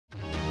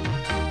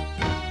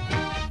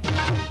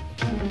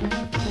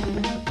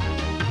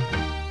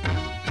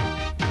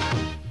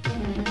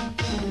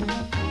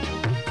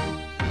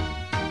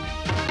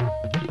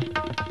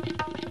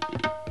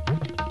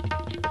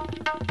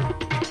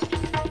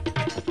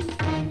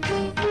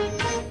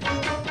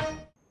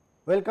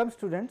Welcome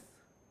students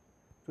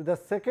to the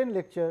second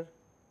lecture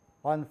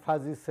on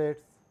fuzzy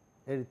sets,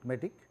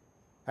 arithmetic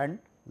and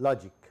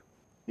logic.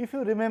 If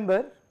you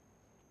remember,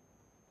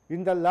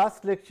 in the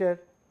last lecture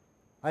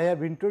I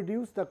have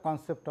introduced the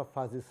concept of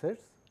fuzzy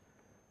sets,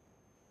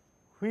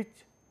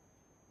 which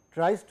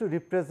tries to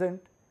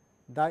represent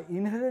the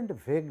inherent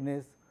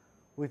vagueness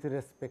with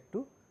respect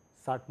to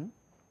certain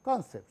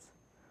concepts.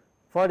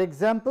 For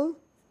example,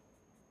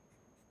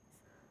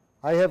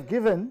 I have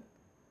given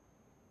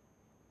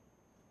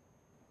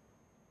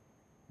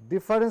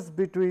difference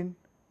between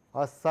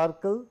a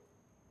circle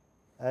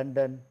and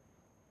an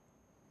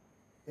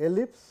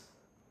ellipse.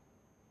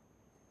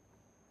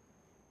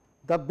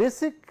 The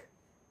basic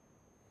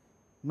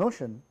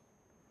notion,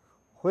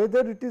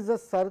 whether it is a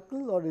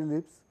circle or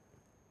ellipse,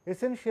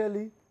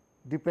 essentially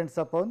depends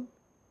upon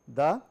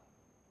the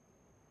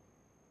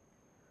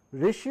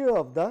ratio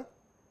of the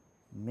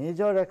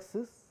major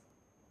axis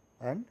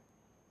and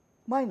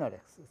minor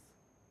axis.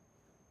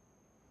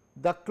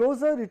 The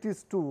closer it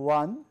is to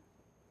 1,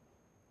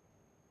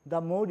 the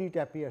more it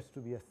appears to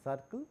be a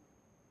circle,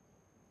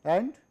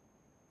 and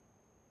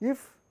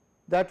if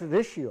that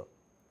ratio,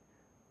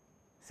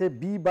 say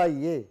B by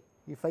A,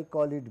 if I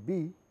call it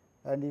B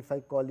and if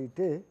I call it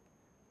A,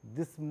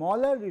 the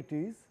smaller it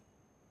is,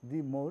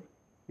 the more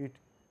it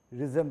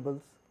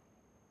resembles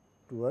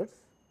towards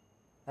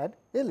an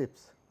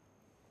ellipse.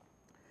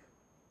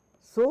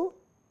 So,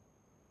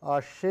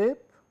 a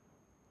shape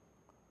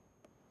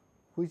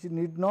which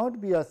need not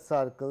be a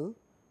circle,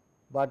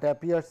 but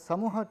appears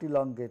somewhat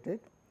elongated.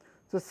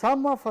 So,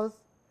 some of us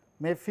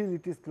may feel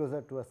it is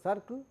closer to a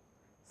circle,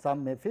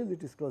 some may feel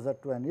it is closer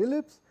to an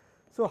ellipse.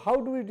 So, how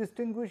do we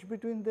distinguish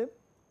between them?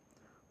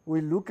 We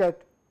look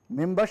at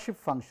membership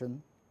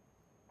function,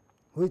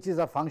 which is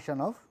a function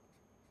of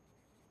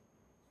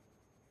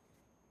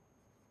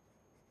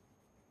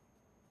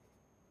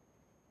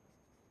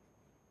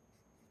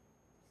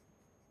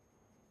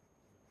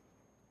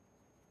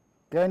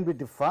can be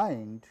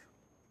defined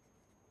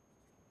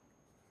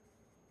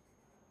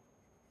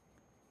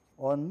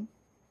on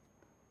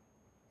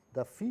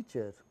the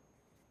feature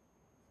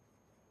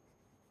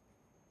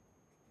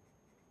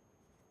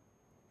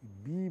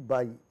B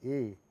by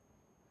A,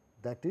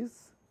 that is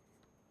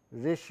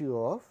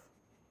ratio of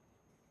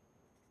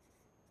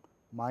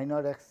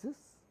minor axis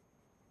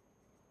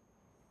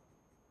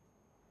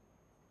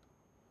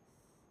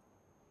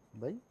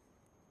by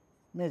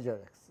major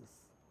axis.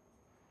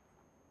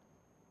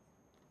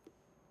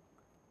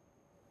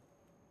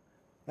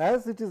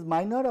 As it is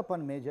minor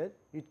upon major,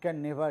 it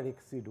can never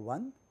exceed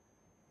 1.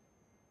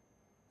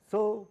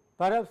 So,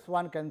 perhaps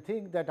one can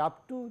think that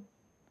up to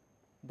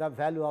the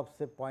value of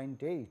say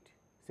 0.8,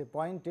 say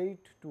 0.8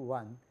 to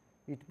 1,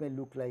 it may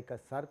look like a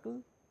circle,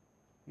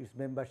 its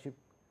membership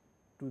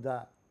to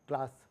the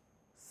class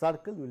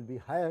circle will be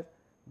higher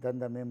than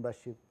the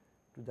membership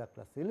to the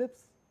class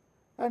ellipse,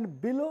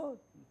 and below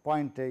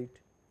 0.8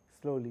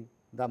 slowly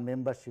the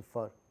membership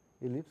for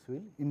ellipse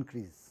will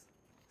increase.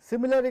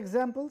 Similar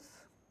examples: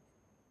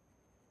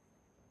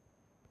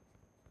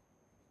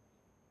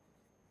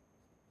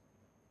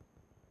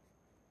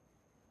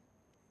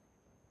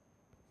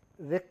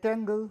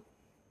 rectangle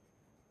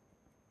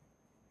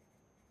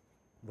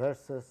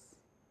versus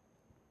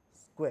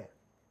square.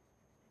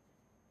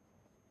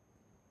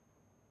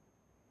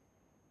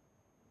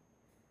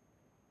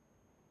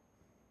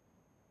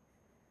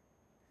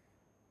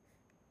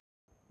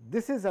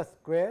 This is a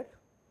square.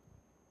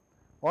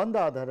 On the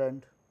other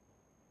hand,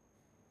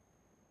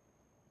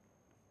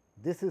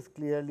 this is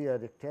clearly a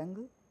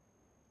rectangle.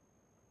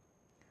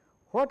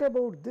 What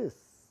about this?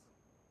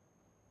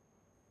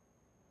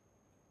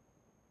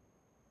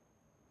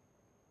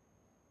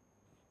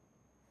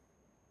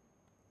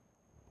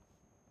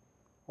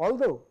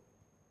 Although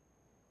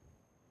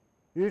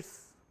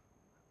its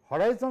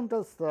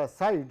horizontal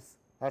sides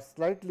are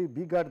slightly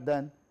bigger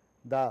than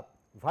the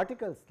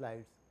vertical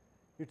sides,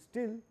 it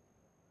still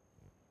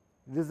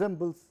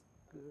resembles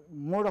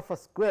more of a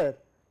square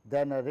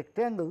than a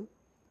rectangle.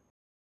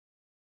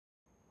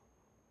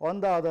 On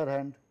the other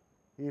hand,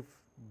 if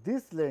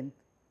this length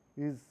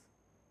is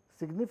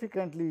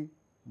significantly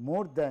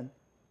more than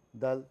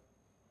the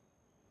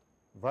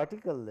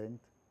vertical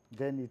length,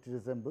 then it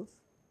resembles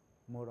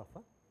more of a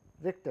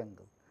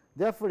rectangle.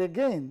 Therefore,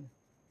 again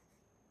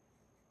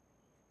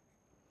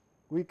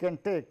we can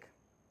take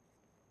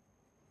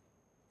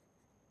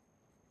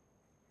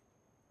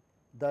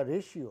the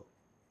ratio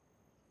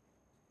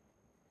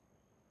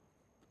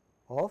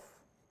of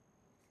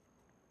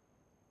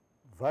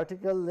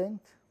vertical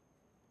length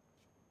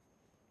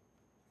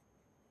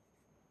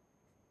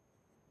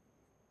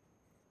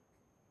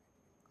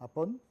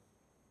upon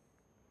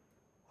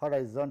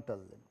horizontal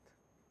length.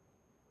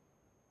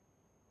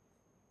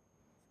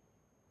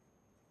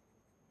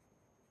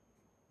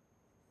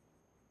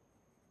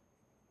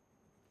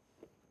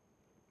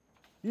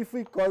 If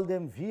we call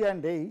them V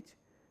and H,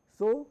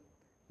 so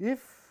if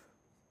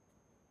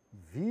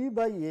V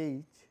by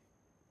H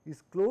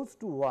is close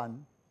to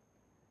 1,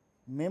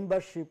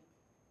 membership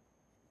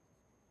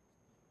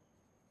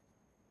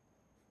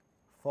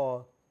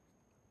for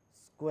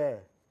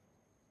square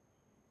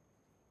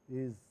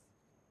is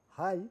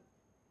high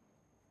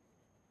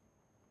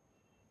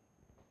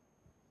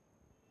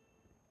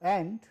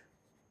and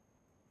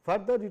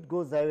further it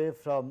goes away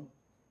from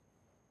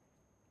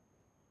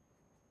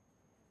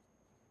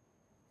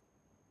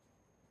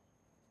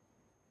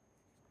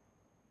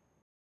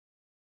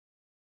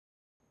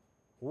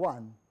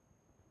one,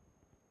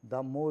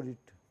 the more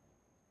it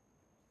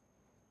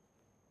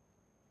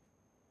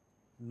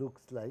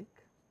looks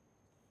like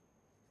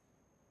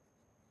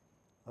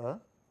a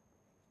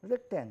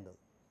rectangle.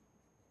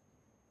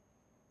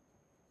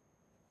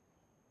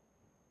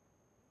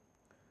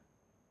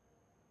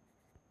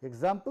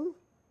 Example,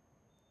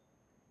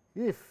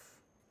 if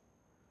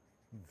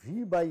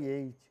V by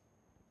H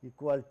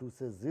equal to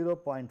say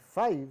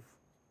 0.5,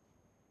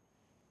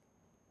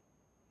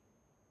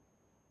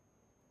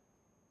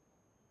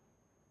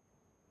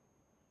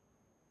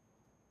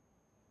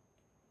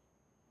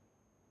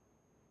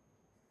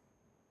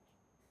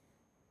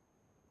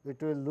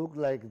 it will look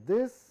like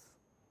this.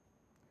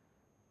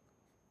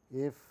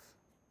 If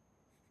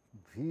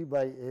V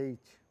by H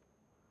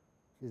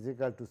is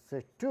equal to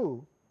say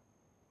 2,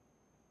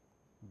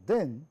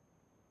 then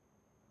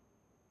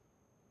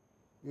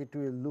it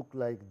will look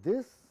like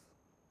this.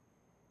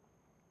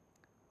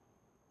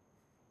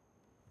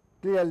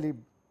 Clearly,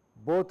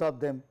 both of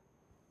them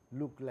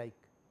look like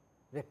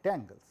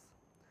rectangles.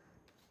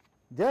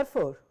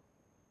 Therefore,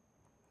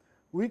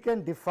 we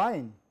can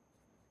define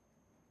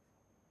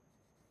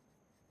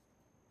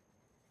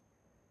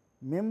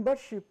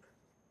membership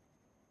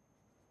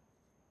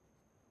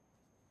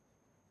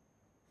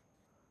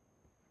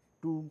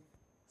to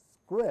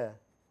square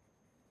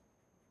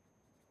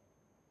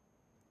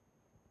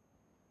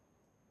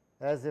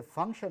as a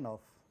function of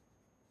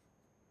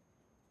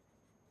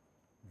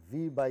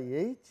V by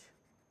H,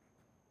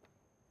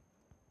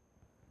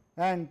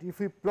 and if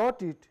we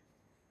plot it,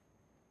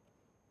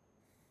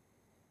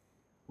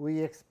 we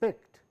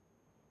expect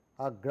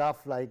a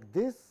graph like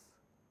this.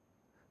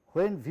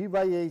 When V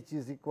by H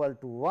is equal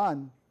to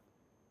 1,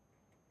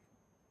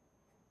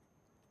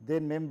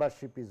 then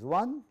membership is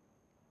 1,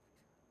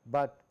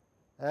 but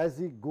as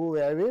we go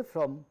away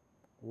from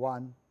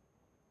 1,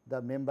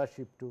 the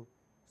membership to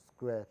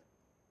square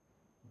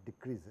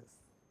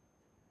decreases.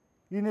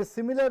 In a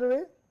similar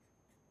way,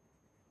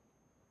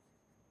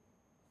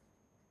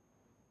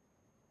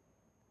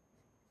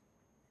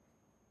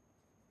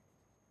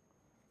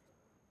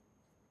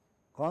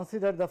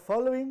 consider the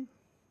following.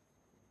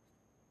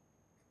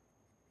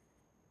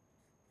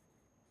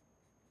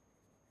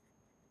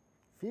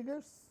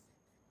 Figures.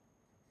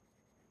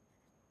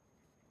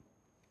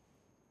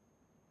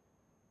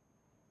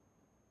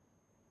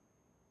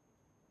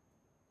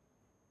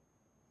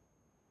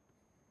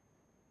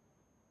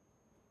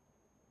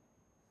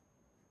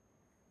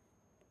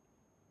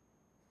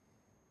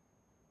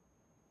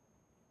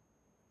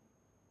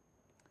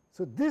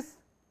 So, this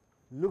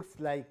looks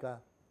like a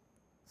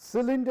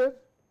cylinder.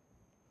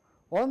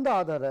 On the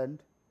other hand,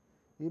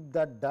 if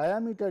the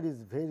diameter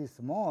is very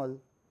small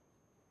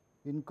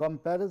in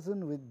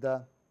comparison with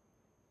the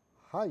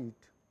height,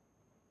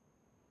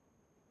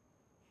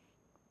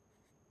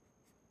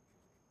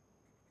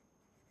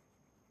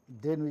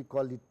 then we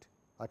call it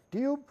a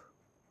tube.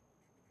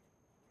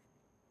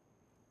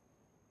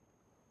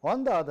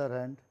 On the other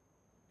hand,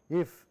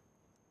 if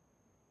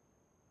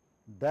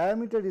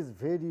diameter is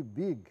very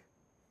big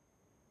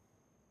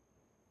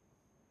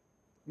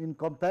in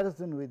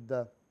comparison with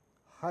the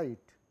height,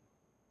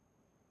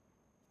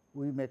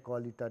 we may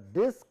call it a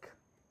disc.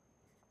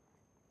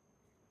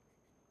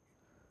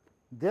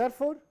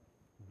 Therefore,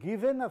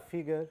 given a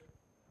figure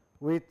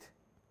with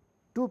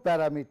two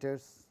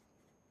parameters,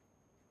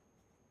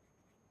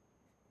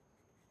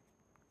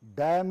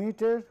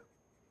 diameter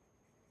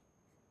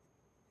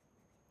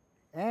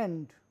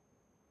and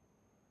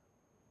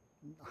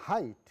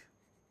height,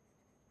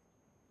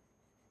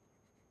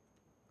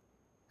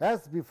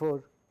 as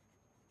before,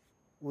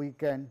 we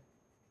can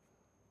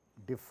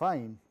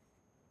define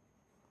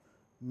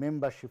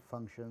membership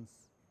functions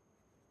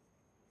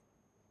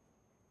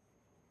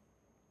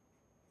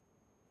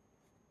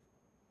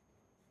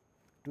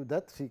to the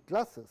three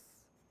classes.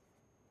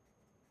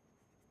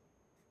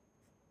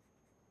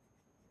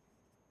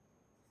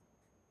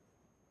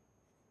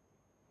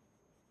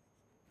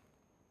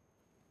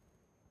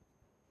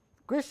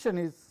 Question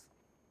is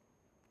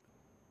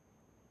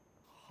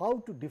how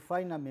to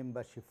define a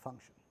membership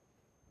function.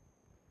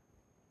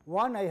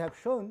 One I have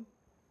shown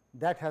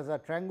that has a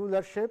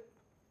triangular shape.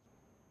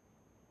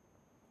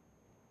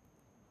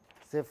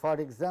 Say for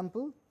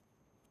example,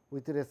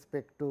 with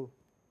respect to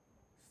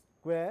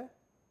square,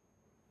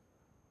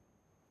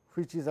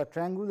 which is a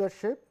triangular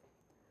shape,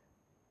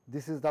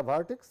 this is the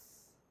vertex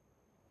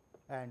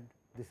and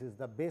this is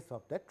the base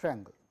of that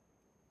triangle.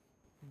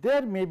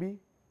 There may be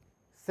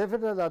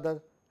several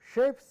other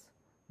shapes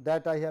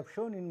that I have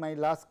shown in my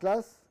last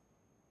class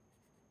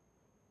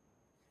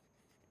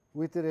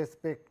with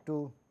respect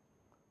to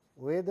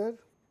weather.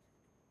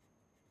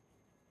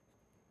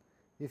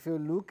 If you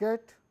look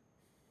at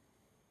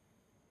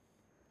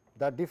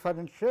the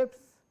different shapes,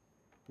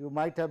 you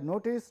might have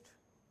noticed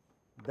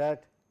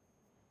that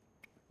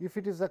if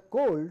it is a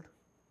cold,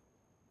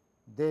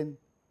 then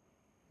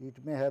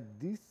it may have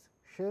this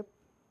shape.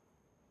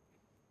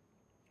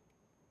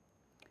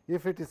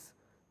 If it is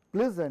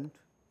pleasant,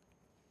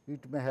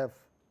 it may have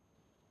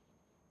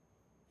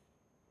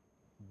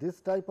this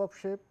type of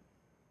shape,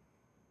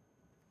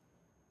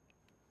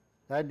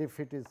 and if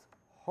it is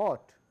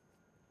hot,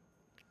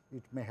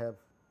 it may have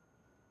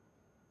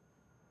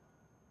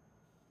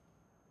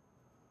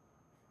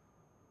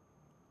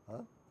a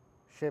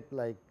shape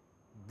like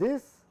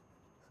this.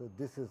 So,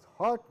 this is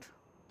hot,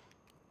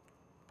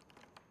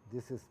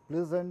 this is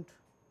pleasant,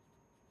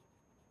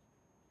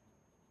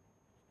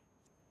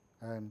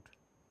 and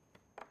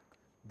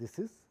this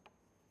is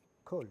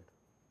cold.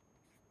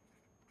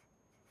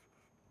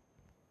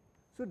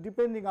 So,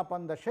 depending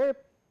upon the shape,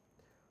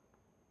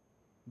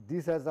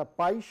 this has a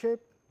pi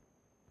shape,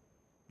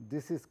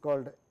 this is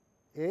called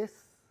S,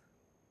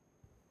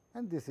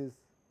 and this is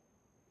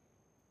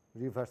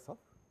reverse of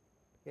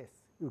S,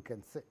 you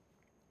can say.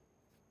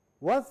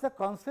 Once the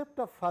concept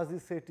of fuzzy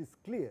set is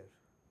clear,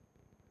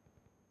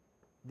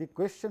 the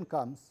question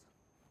comes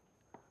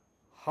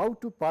how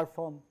to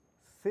perform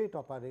set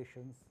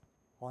operations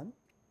on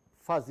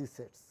fuzzy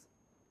sets.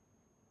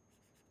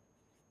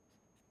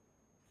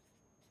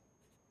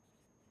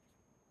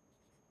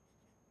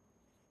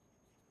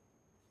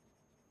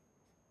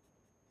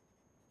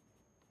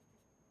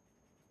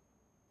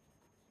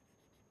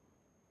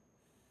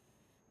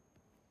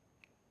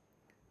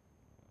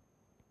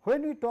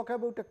 When we talk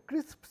about a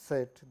crisp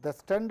set, the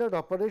standard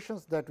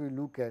operations that we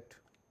look at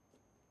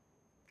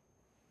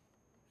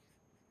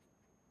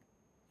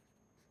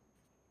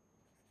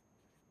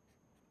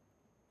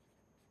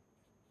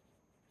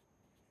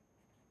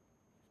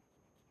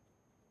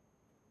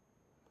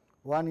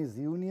one is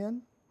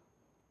union,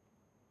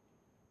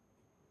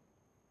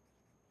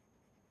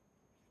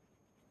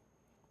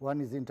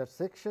 one is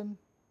intersection,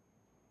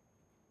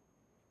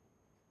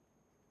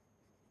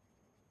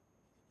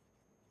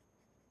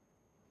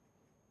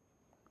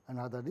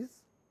 another is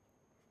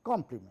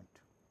complement.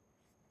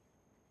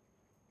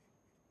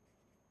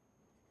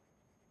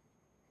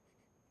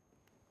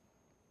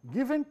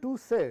 Given two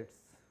sets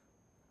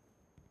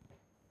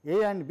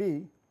A and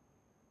B,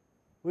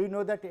 we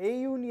know that A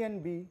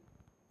union B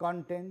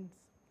contains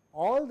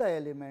all the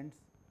elements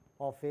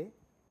of A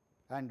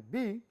and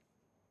B.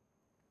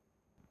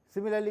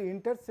 Similarly,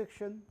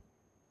 intersection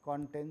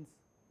contains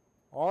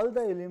all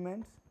the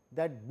elements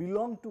that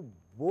belong to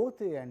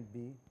both A and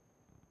B,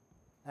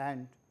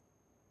 and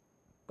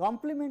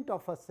complement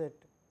of a set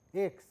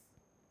X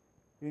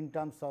in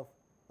terms of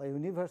a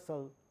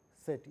universal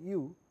set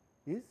U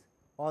is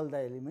all the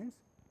elements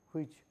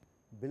which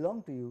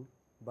belong to U,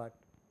 but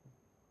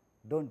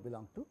do not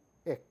belong to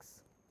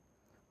X.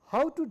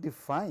 How to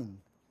define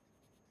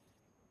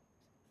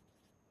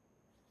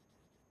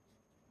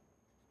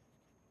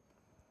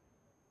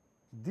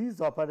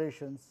these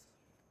operations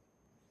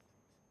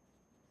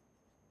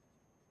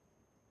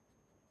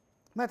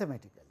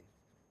mathematically?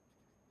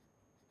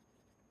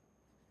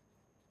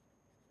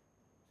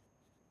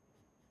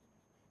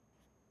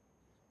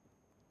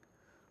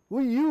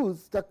 We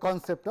use the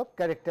concept of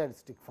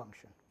characteristic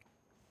function.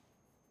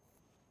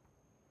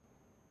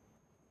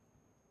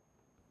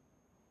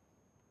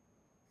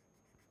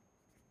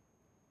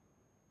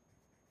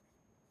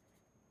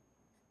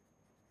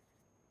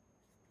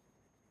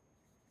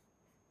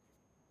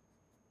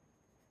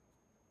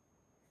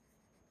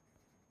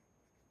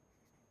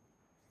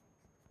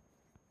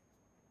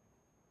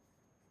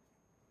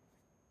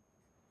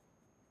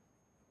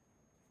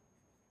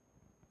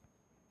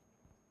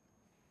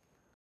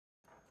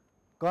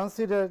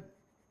 Consider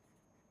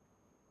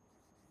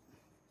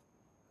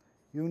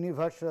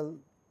universal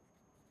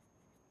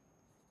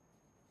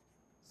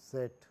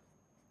set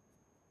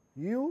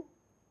U,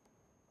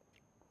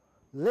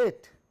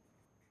 let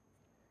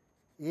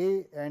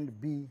A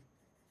and B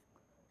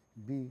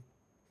be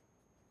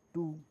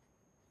two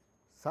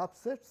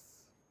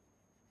subsets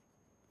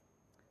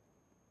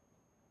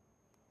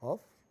of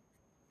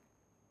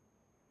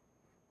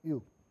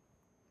U.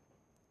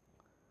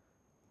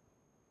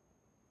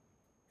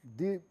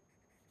 The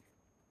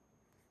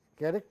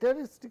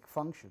characteristic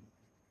function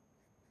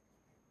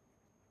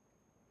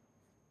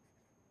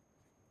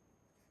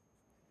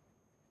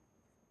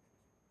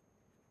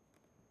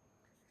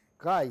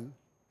chi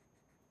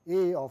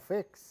A of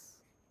x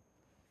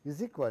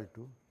is equal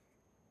to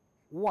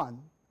 1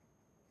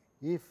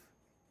 if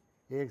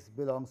x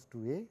belongs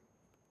to A,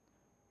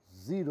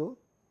 0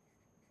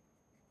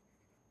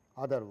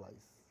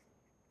 otherwise.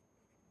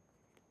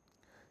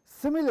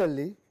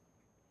 Similarly,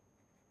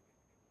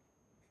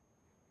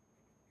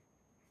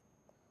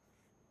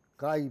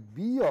 chi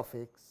B of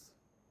x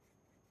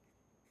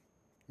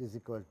is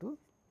equal to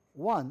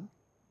 1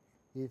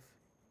 if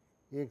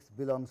x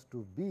belongs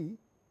to B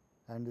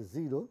and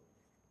 0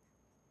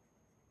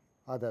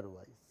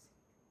 otherwise.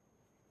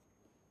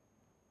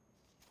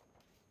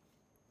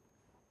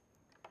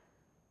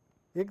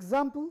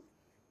 Example,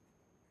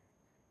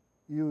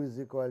 U is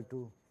equal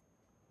to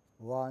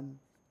 1,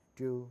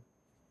 2,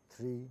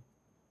 3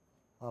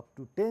 up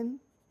to 10.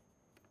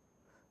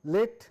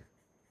 Let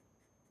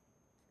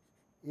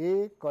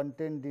A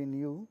contained in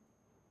U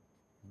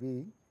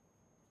be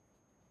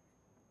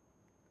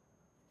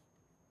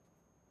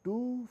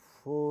 2,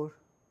 4,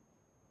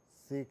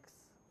 6,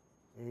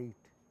 8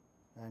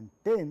 and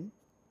 10,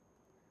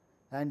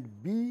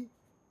 and B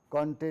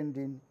contained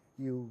in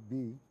U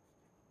be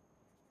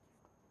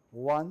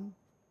 1,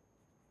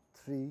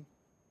 3,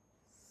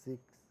 6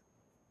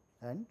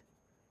 and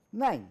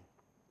 9.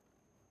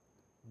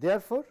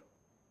 Therefore,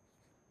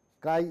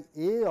 chi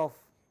A of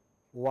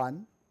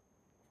 1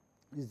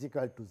 is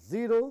equal to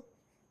 0,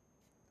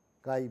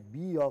 chi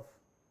B of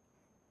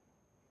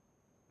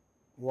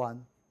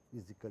 1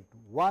 is equal to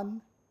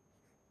 1,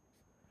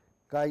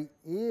 chi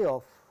A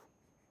of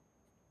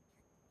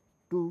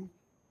 2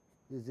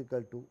 is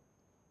equal to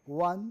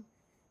 1,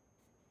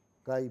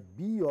 chi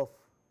B of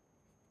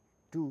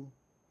 2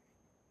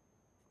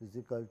 is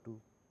equal to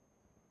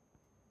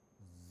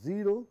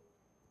 0,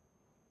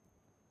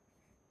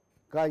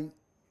 chi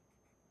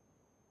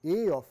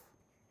A of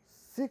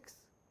 6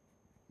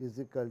 is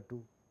equal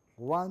to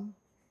 1,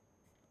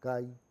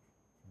 chi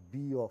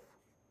B of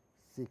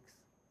 6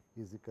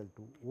 is equal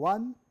to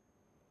 1,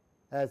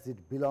 as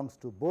it belongs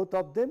to both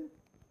of them.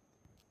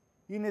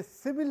 In a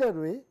similar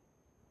way,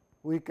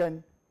 we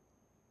can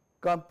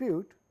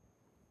compute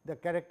the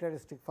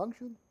characteristic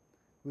function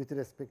with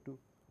respect to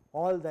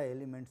all the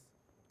elements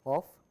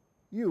of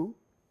U,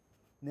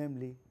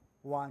 namely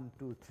 1,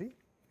 2, 3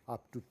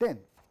 up to 10.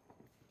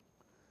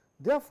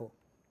 Therefore,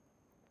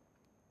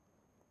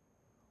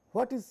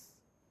 what is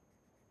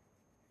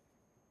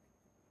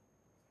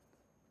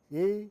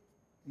A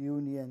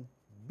union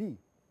B?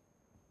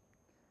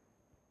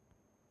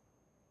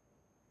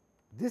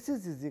 This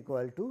is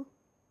equal to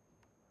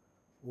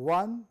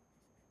 1,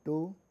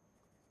 2,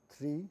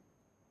 3,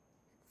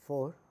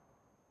 4,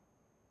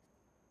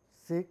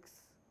 6,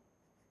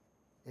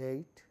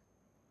 8,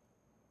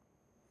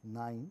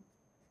 9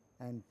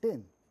 and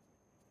 10.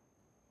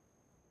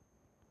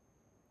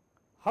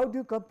 How do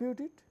you compute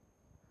it?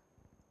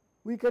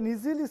 We can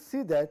easily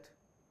see that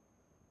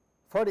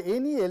for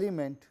any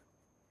element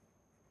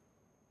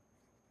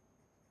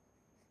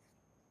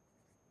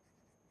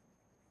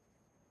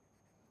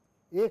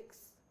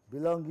x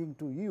belonging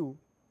to U,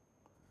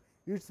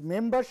 its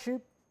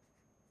membership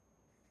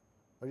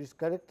or its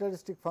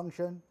characteristic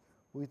function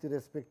with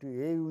respect to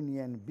A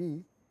union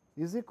B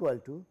is equal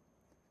to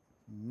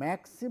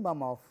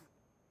maximum of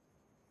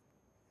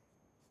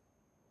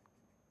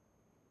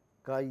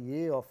chi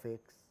A of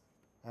x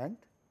and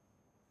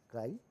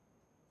chi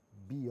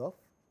B of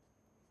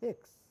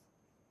x.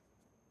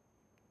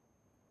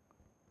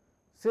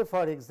 Say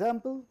for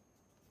example,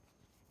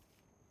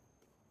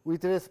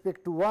 with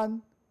respect to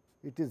 1,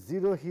 it is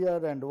 0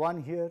 here and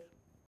 1 here.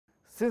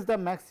 Since the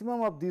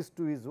maximum of these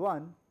two is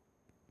 1,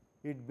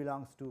 it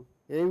belongs to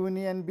A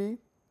union B.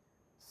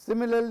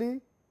 Similarly,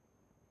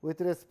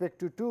 with respect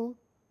to 2,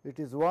 it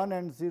is 1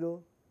 and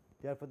 0,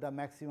 therefore, the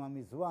maximum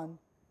is 1,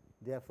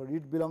 therefore,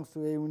 it belongs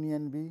to A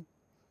union B.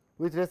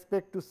 With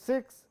respect to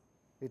 6,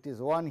 it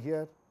is 1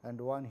 here and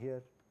 1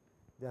 here,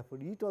 therefore,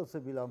 it also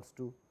belongs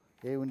to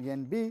A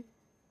union B.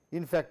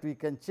 In fact, we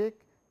can check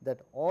that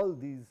all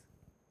these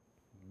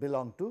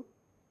belong to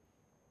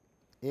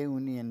A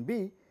union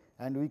B,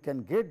 and we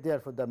can get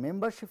therefore the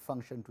membership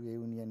function to A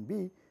union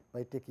B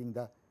by taking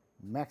the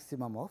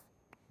maximum of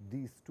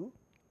these two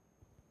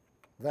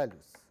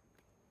values.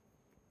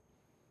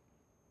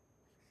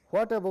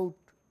 What about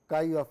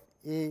chi of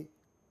A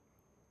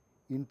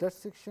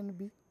intersection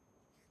B?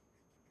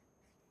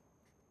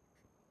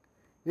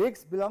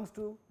 X belongs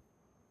to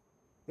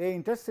A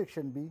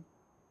intersection B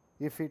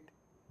if it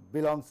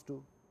belongs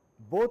to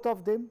both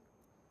of them.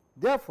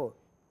 Therefore,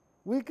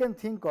 we can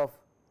think of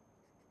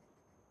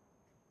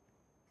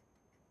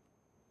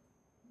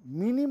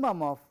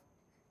minimum of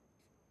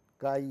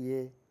chi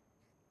A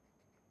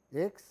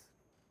x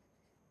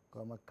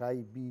comma chi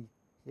B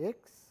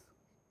x.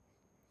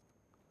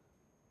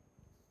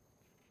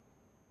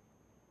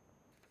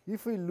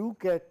 If we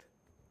look at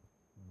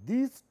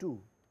these two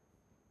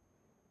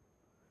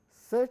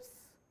sets,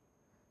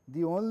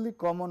 the only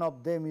common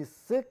of them is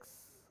 6,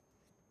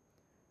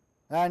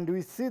 and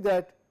we see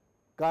that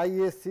chi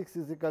A 6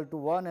 is equal to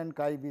 1 and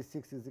chi B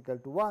 6 is equal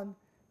to 1.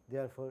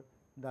 Therefore,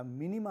 the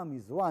minimum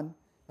is 1,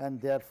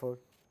 and therefore,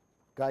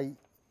 chi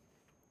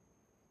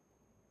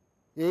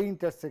A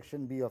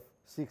intersection B of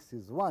 6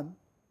 is 1,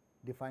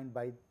 defined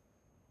by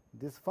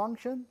this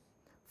function.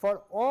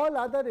 For all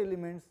other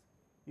elements,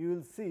 you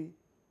will see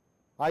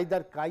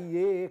either chi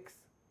A x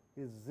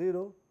is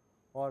 0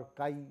 or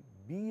chi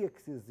B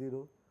x is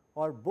 0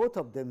 or both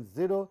of them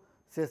 0,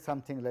 say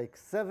something like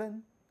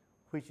 7,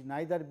 which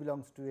neither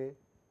belongs to A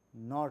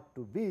nor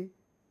to B,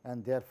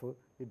 and therefore,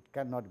 it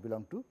cannot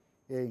belong to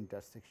A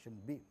intersection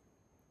B.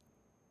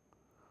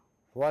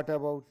 What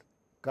about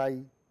chi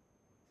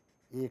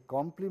A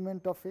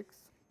complement of x?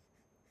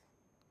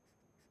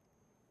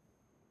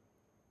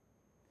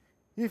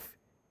 If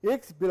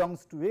x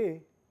belongs to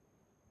A,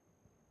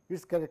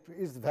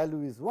 its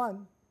value is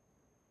 1,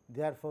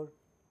 therefore,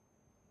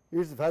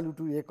 its value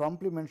to A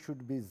complement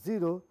should be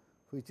 0,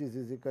 which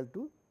is equal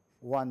to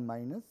 1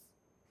 minus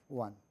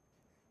 1.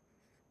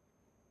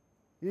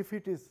 If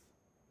it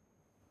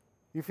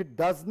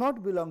does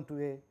not belong to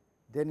A,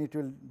 then it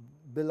will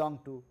belong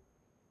to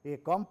A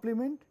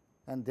complement,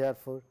 and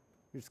therefore,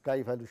 its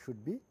chi value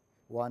should be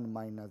 1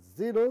 minus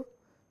 0.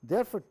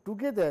 Therefore,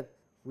 together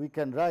we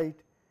can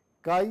write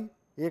chi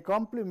A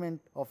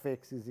complement of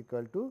x is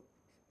equal to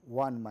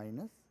 1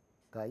 minus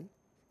chi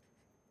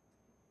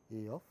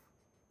A of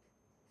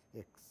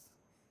x.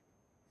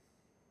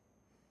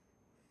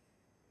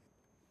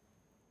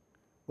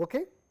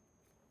 Okay.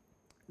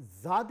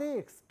 Zade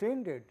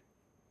extended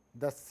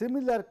the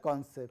similar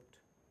concept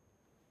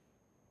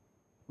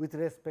with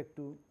respect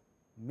to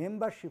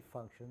membership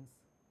functions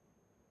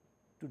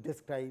to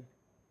describe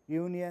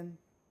union,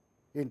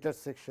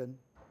 intersection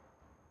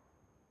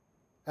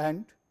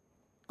and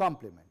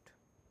complement.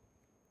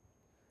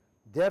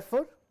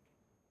 Therefore,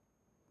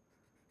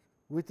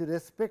 with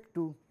respect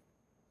to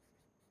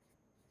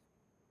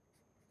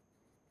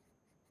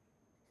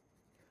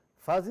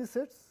fuzzy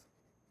sets,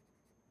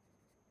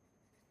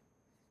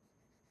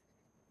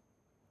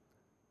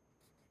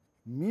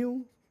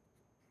 mu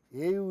A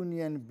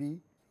union B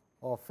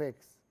of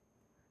x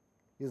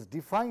is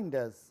defined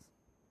as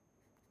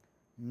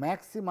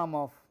maximum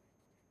of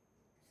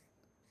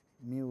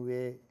mu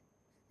A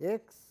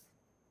x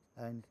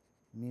and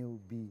mu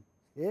B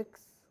x,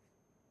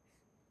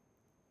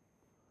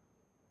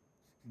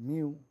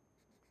 mu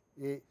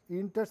A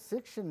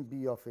intersection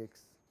B of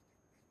x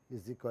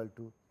is equal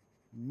to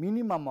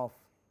minimum of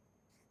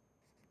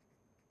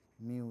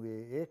mu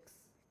A x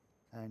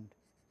and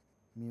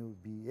mu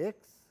B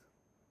x,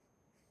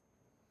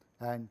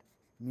 and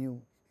mu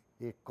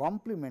A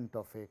complement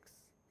of x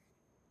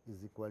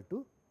is equal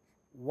to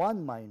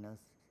 1 minus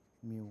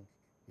mu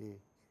A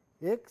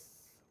x.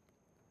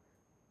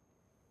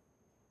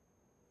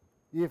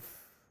 If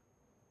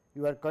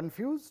you are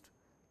confused,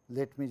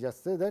 let me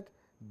just say that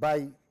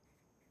by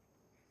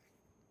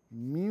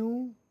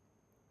mu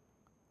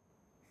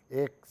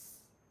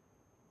x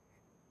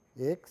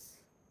x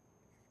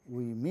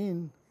we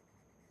mean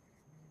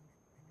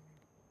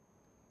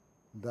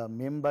the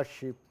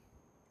membership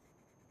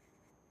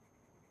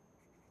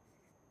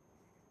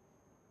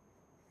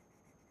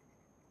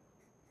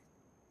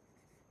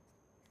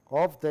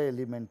of the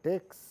element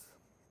x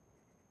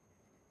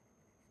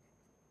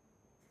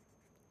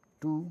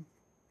to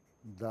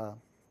the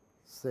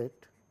set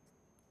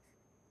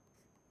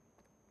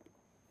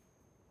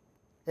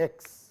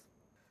x.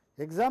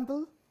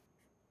 Example,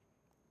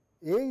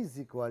 A is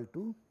equal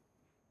to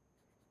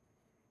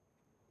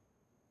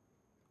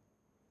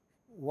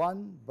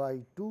 1 by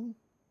 2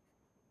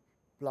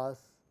 plus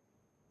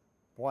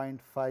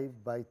 0.5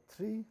 by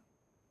 3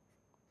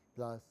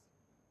 plus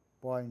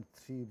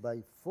 0.3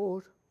 by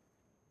 4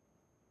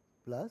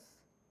 plus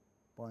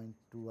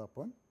 0.2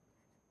 upon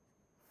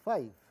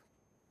 5.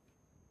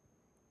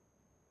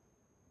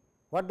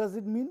 What does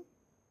it mean?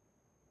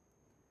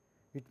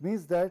 It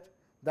means that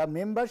the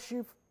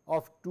membership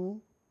of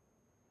 2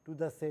 to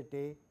the set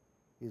A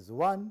is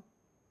 1,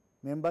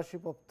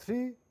 membership of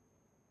 3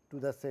 to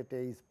the set A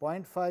is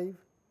 0.5,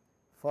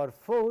 for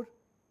 4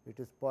 it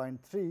is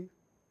 0.3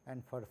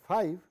 and for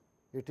 5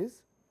 it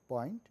is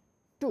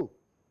 0.2.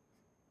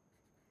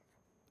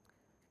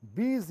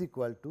 B is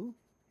equal to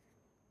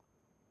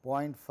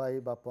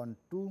 0.5 upon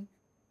 2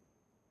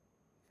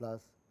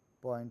 plus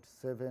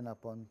 0.7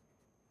 upon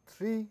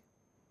 3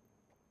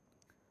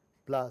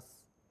 plus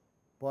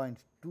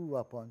 0.2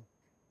 upon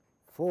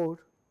 4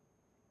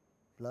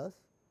 plus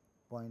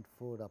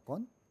 0.4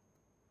 upon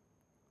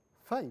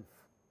 5.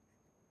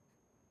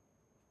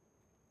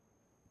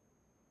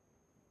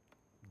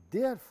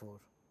 Therefore,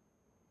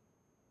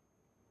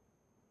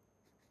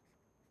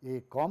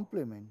 A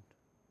complement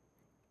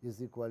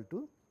is equal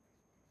to,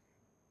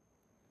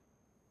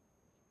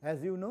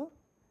 as you know,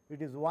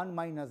 it is 1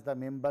 minus the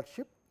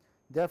membership.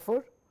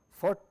 Therefore,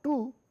 for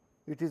 2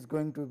 it is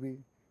going to be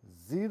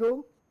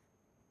 0,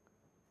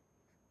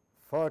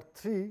 for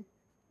 3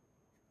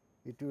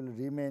 it will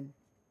remain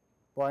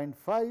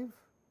 0.5,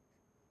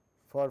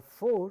 for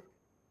 4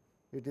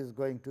 it is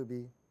going to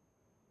be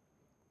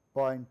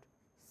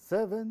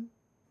 0.7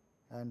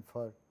 and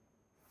for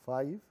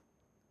 5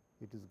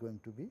 it is going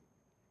to be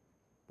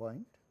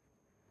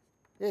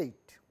 0.8.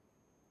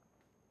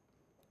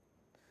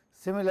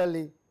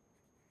 Similarly,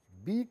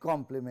 B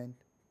complement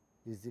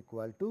is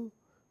equal to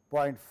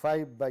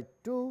 0.5 by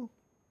 2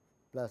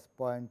 plus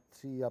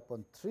 0.3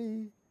 upon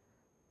 3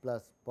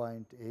 plus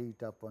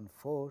 0.8 upon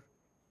 4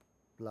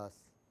 plus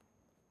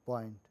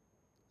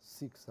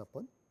 0.6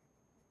 upon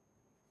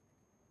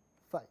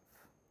 5.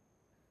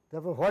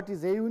 Therefore, what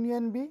is A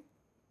union B?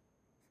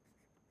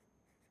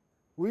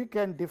 We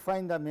can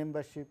define the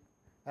membership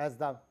as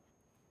the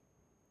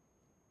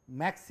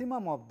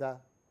maximum of the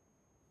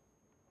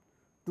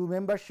two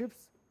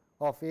memberships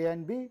of A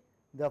and B.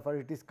 Therefore,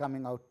 it is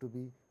coming out to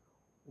be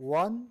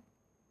 1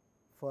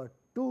 for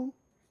 2,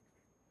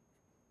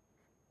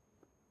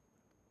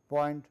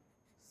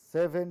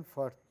 0.7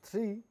 for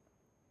 3,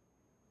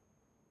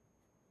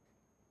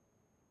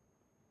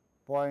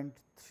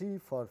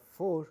 0.3 for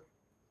 4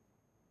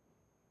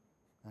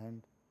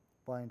 and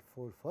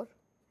 0.4 for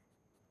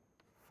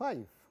 5.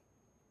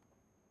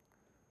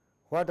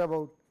 What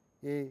about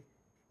A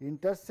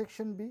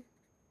intersection B?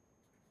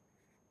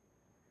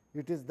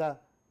 It is the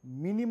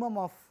minimum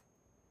of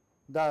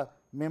the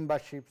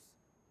memberships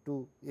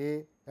to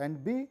A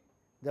and B,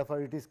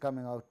 therefore, it is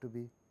coming out to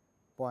be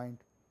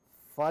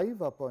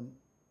 0.5 upon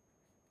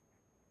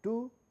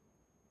 2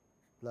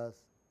 plus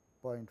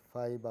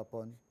 0.5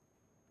 upon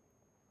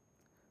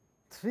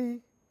 3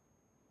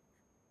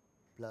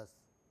 plus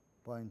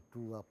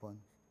 0.2 upon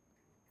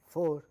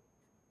 4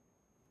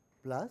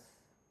 plus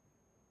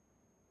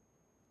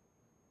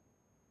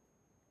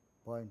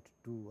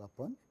 0.2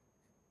 upon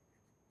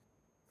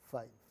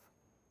 5.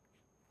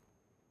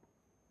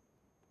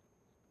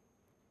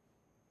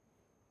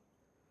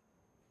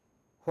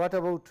 What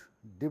about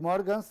De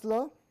Morgan's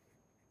law?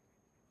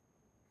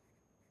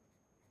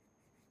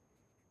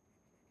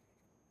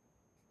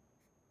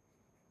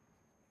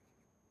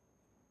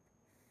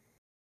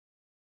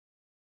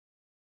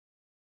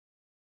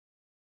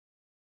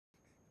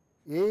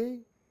 A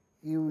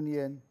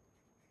union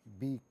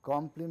B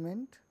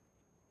complement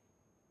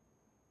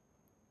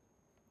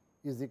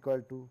is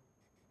equal to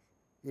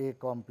A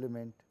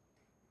complement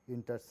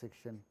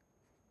intersection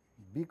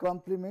B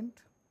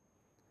complement,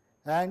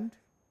 and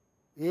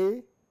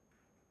A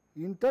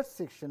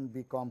intersection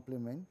B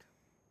complement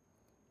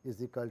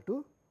is equal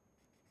to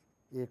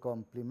A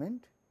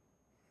complement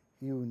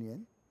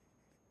union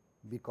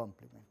B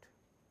complement.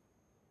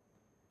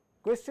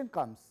 Question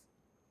comes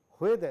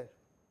whether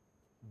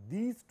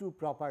these two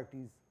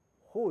properties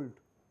hold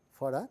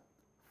for a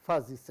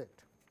fuzzy set.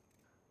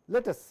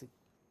 Let us see.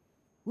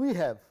 We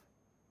have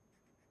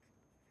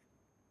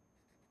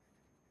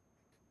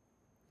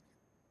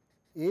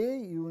A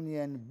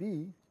union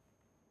B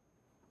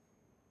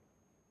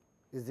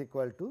is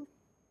equal to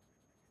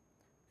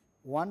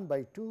 1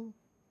 by 2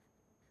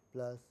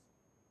 plus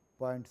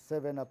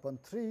 0.7 upon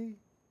 3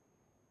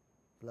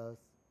 plus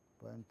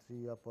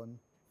 0.3 upon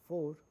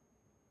 4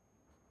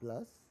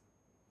 plus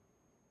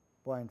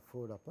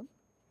 0.4 upon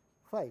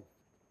 5.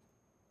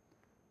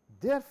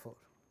 Therefore,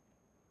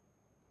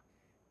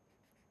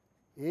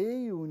 A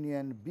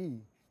union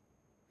B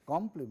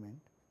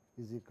complement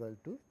is equal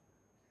to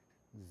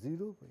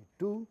 0 by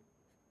 2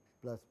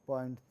 plus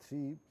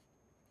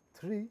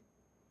 0.33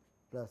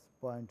 plus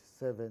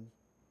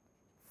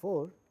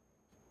 0.74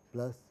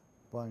 plus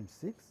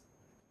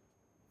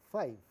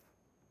 0.65.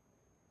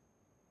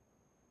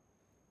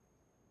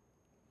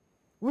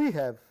 We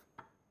have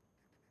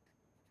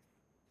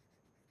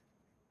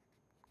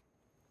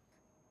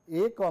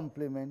A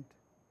complement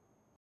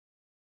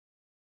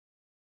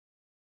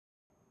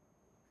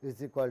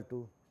is equal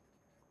to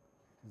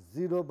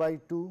 0 by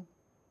 2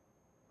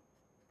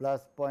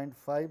 plus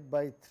 0.5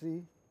 by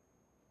 3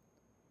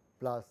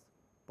 plus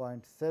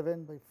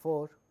 0.7 by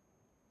 4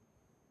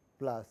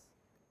 plus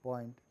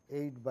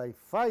 0.8 by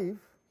 5,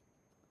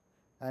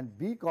 and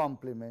B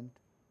complement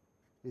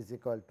is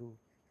equal to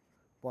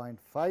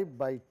 0.5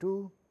 by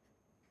 2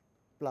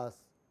 plus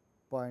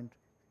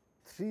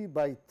 0.3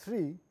 by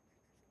 3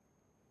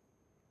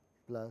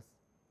 plus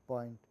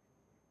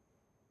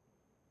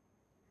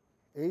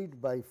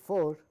 0.8 by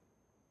 4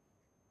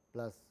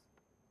 plus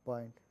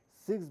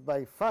 0.6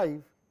 by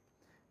 5.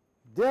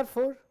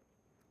 Therefore,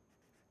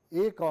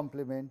 A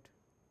complement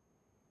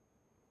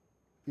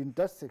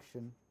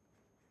intersection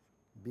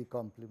B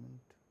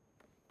complement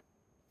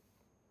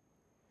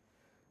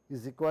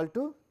is equal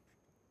to,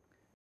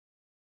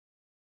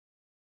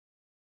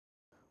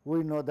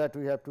 we know that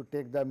we have to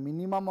take the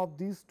minimum of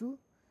these two,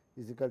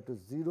 is equal to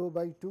 0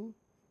 by 2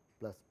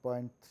 plus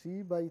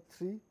 0.3 by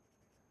 3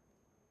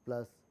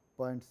 plus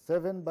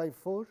 0.7 by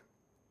 4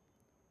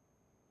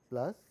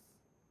 plus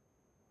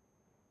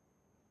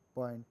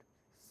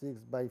 0.6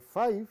 by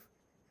 5,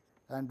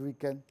 and we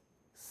can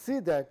see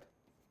that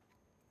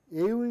A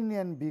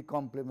union B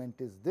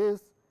complement is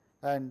this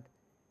and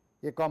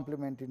A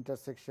complement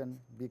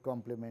intersection B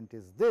complement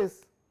is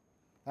this,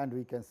 and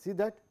we can see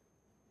that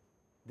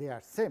they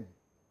are same.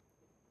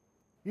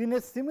 In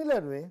a similar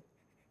way,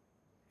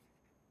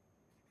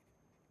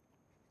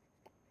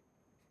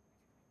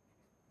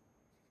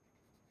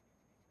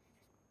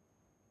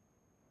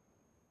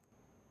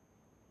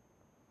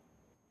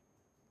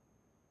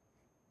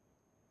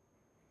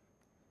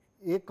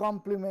 A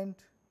complement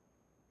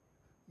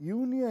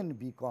union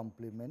B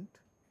complement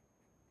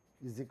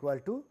is equal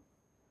to,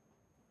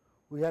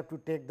 we have to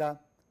take the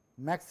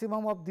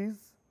maximum of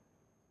these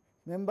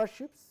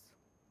memberships.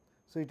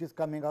 So, it is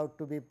coming out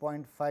to be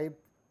 0.5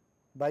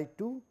 by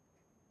 2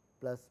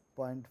 plus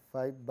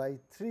 0.5 by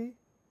 3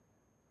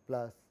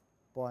 plus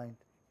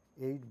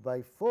 0.8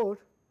 by 4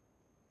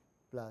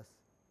 plus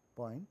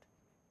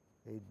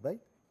 0.8 by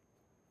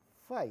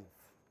 5.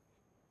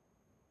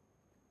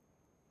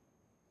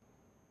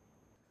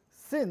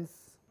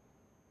 Since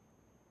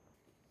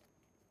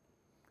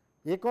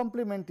A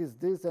complement is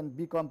this and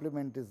B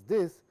complement is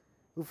this,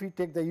 if we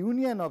take the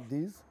union of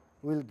these,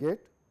 we will get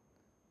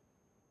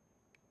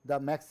the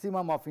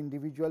maximum of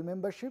individual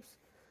memberships.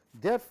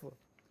 Therefore,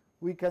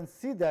 we can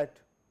see that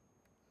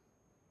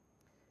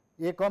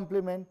A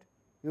complement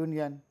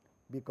union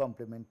B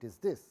complement is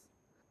this.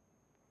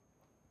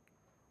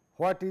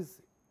 What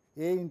is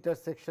A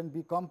intersection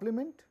B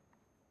complement?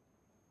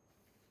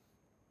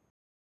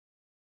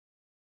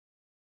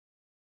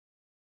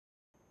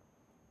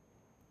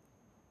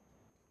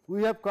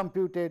 We have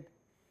computed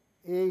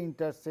A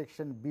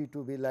intersection B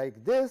to be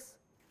like this.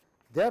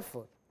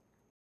 Therefore,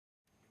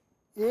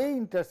 A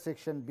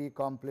intersection B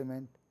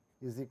complement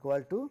is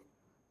equal to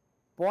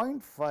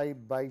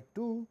 0.5 by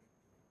 2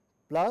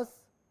 plus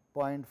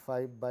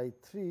 0.5 by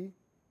 3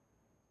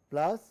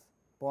 plus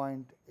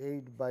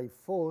 0.8 by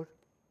 4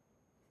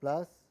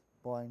 plus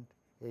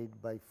 0.8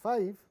 by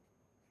 5 .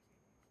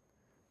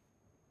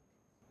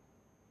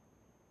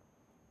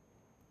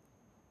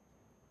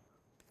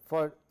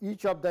 For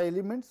each of the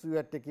elements, we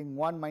are taking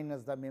 1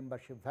 minus the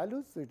membership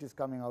values. So, it is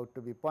coming out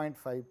to be 0.5,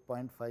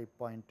 0.5,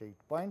 0.8,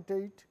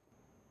 0.8.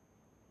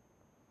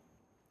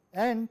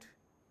 And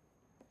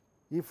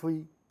if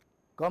we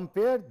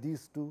compare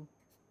these two,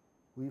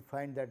 we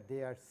find that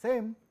they are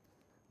same.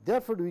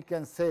 Therefore, we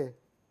can say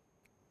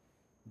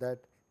that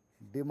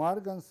De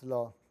Morgan's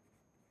law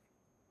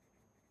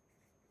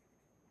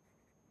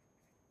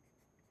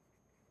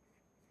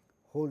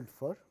hold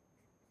for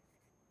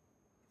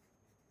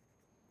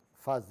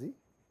fuzzy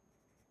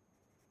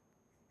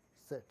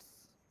sets.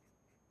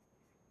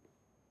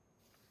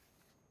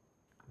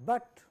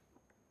 But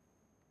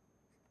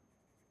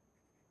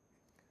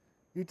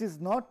it is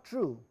not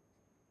true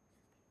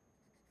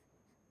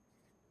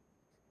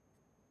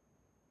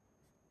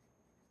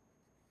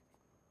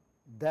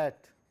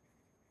that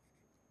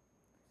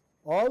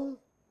all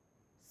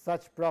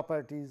such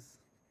properties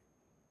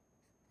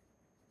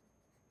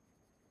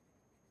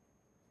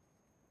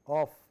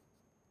of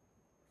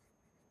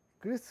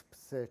crisp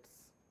sets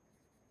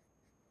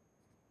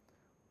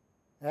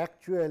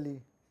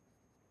actually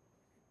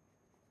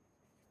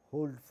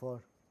hold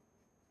for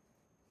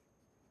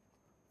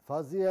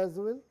fuzzy as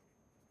well.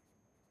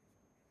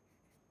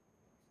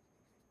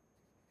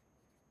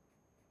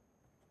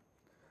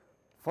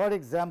 For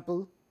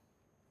example,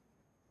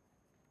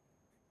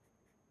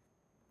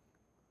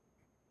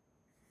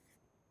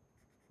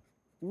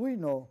 we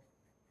know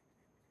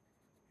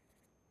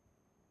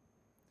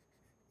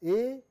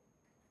A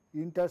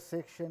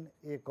intersection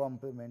A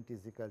complement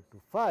is equal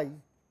to phi,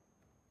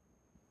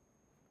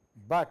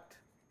 but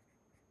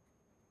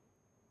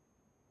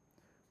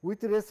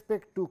with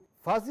respect to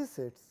fuzzy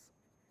sets,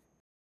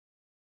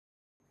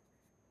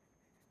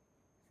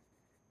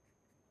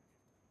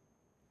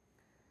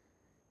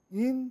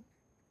 in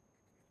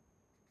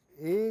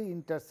A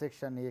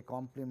intersection A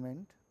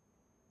complement,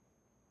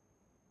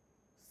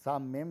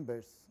 some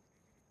members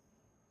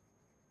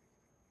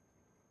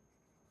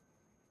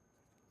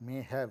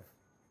may have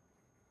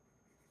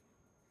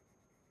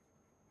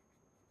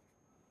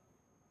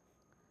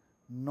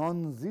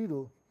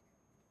non-zero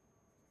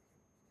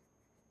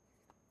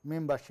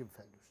membership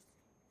values.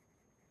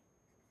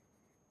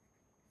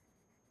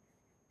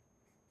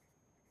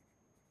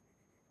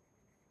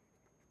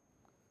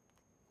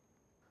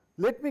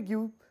 Let me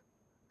give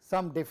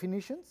some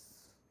definitions.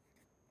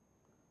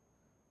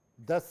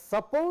 The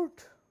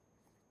support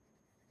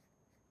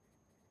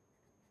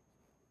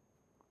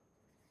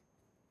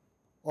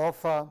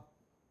of a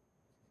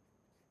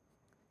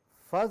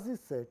fuzzy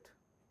set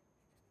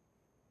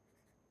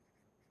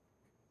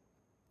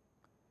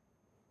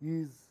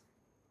is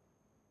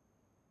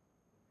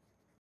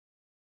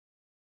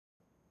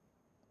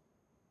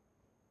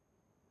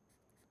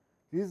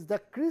the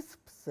crisp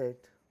set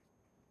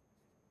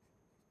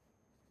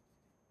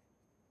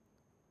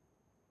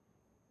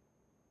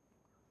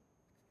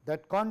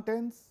that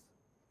contains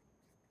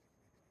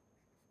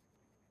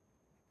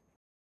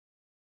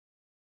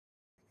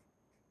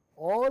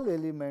all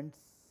elements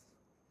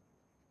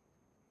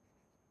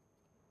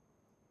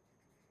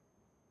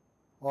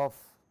of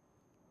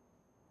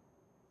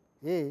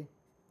A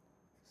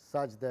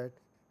such that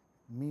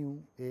mu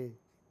A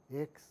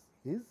x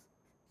is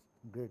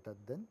greater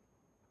than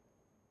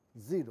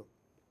 0.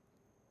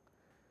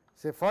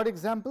 Say for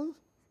example,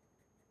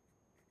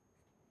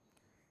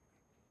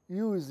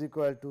 u is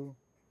equal to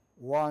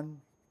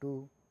 1,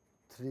 2,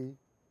 3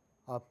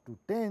 up to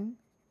 10.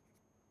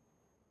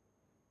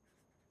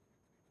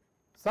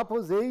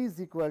 Suppose A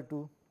is equal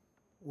to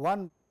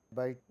 1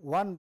 by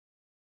 1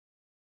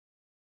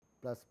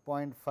 plus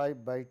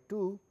 0.5 by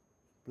 2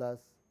 plus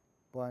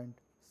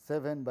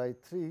 0.7 by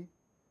 3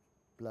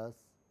 plus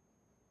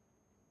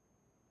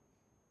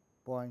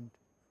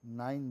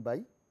 0.9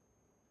 by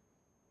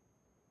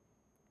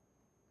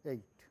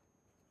 8.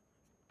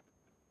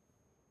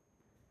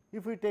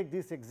 If we take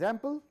this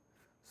example,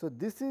 so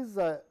this is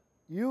a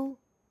U,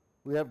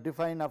 we have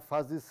defined a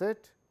fuzzy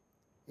set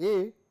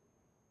A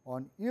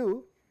on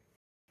U.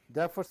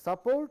 Therefore,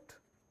 support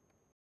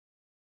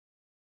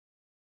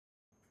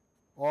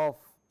of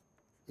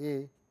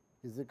A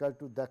is equal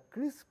to the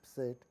crisp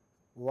set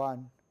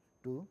 1,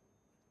 2,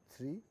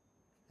 3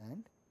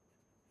 and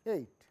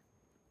 8.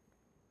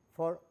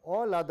 For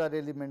all other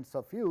elements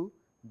of U,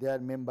 their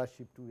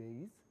membership to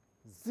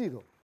A is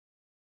 0.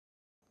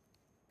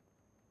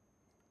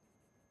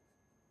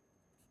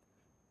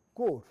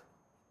 Core.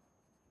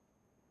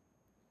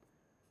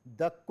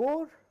 The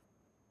core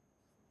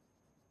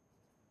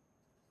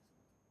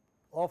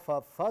of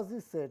a fuzzy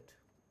set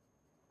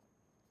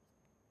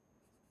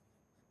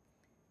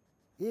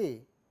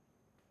A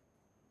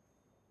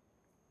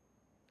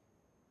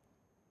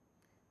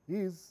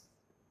is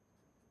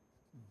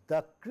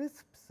the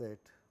crisp set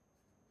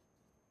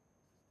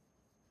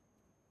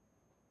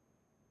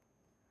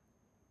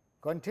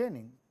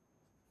containing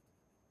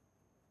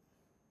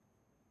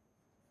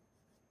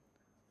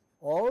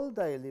all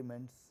the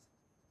elements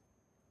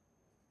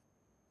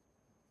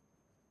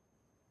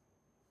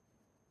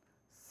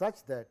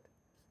such that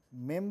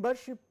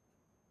membership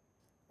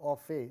of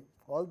A,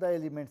 all the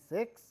elements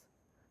x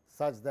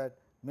such that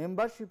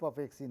membership of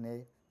x in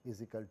A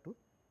is equal to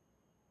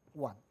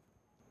 1.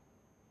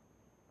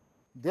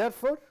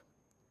 Therefore,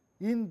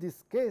 in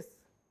this case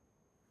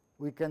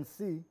we can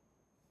see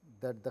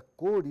that the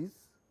core is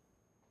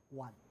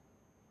 1.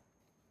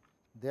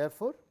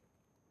 Therefore,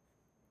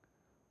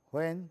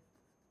 when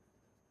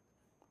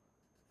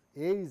A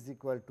is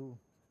equal to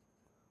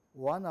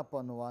 1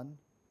 upon 1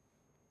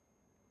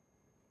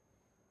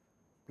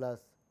 plus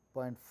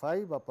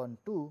 0.5 upon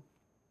 2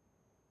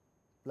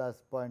 plus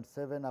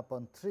 0.7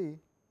 upon 3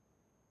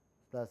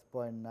 plus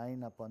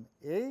 0.9 upon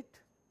 8,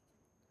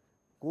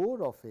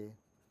 core of A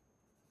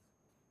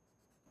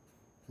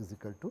is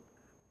equal to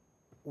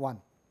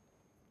 1.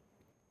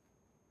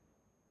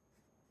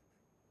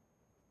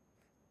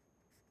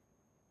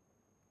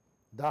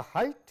 The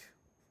height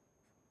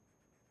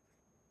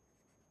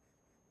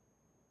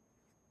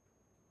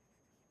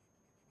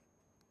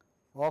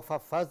of a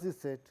fuzzy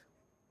set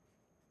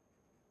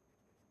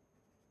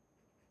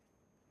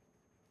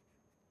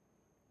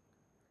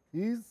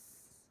is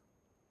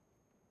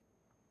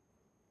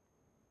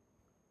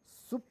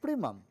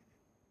supremum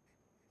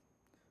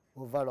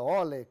over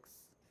all x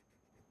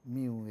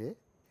mu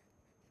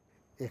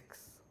A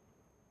x.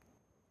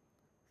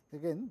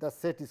 Again the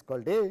set is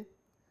called A,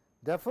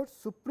 therefore,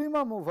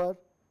 supremum over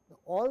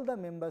all the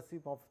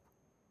membership of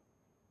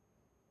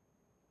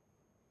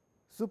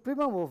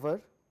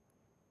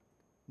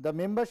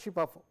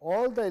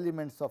all the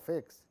elements of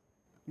x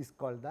is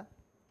called the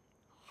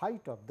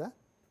height of the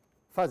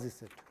fuzzy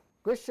set.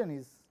 Question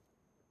is,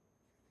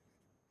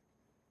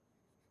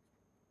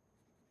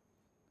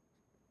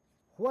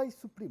 why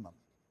supremum?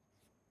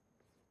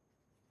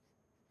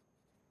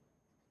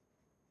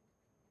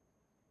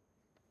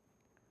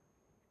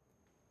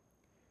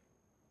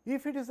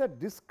 If it is a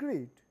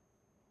discrete,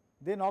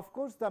 then of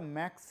course, the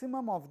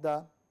maximum of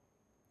the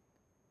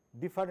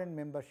different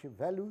membership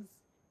values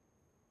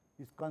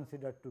is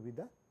considered to be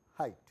the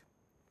height.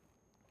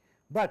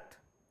 But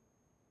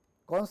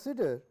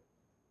consider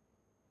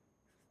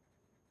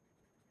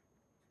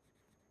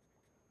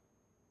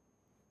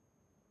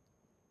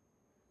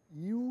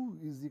u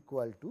is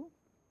equal to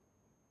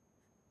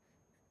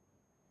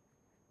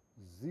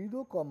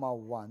 0,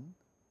 1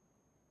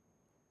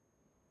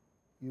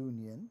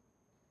 union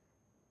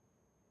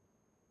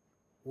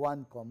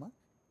 1,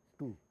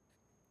 2.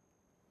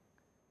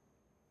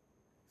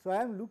 So,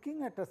 I am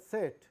looking at a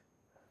set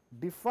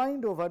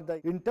defined over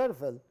the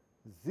interval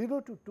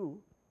 0 to 2,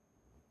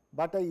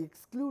 but I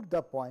exclude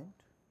the point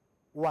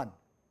 1.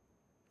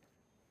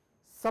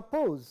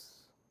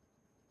 Suppose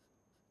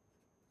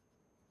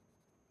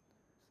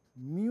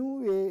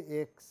mu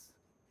A x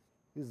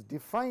is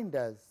defined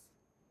as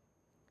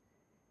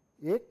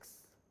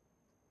x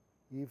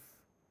if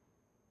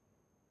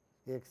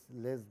x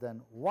less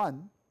than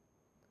 1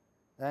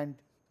 and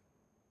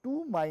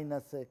 2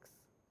 minus x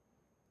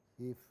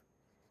if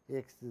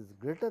x is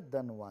greater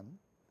than 1,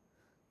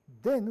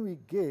 then we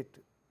get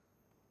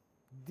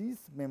this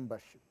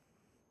membership.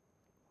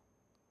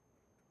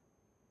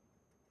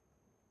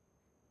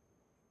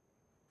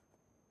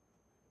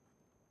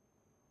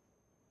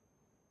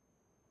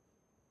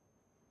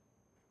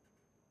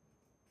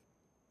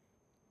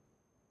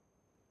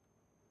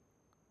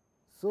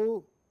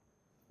 So,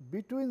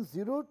 between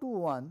 0 to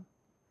 1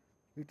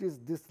 it is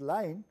this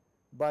line,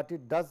 but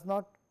it does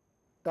not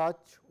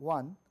touch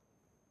 1,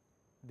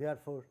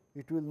 therefore,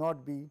 it will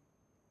not be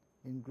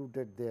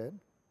included there.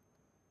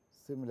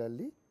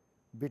 Similarly,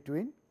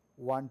 between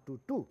 1 to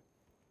 2.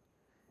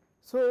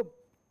 So,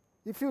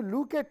 if you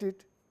look at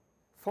it,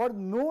 for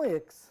no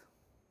x,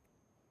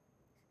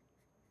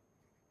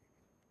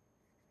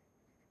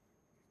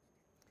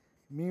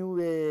 mu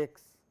A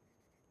x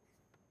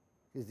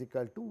is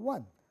equal to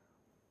 1.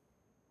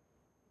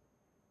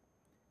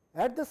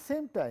 At the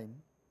same time,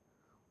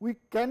 we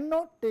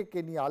cannot take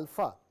any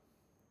alpha.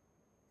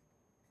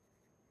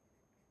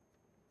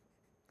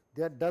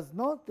 There does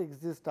not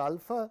exist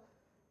alpha,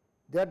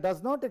 there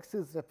does not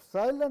exist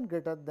epsilon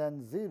greater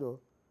than 0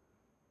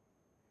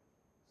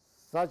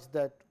 such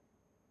that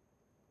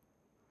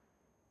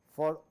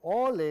for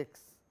all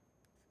x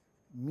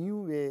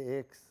mu A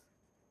x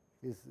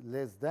is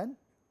less than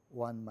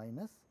 1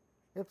 minus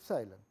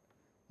epsilon.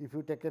 If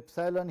you take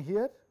epsilon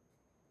here,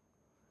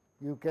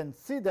 you can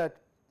see that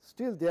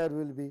still there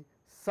will be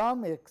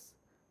some x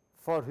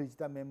for which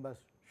the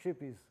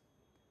membership is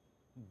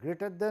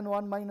greater than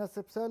 1 minus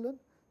epsilon.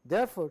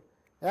 Therefore,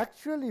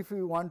 actually if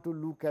we want to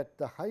look at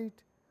the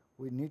height,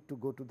 we need to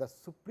go to the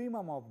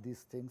supremum of these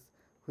things,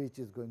 which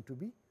is going to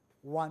be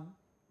 1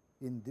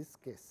 in this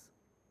case.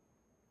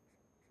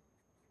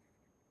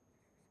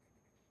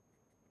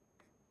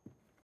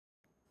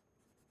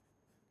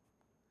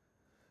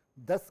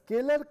 The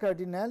scalar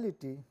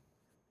cardinality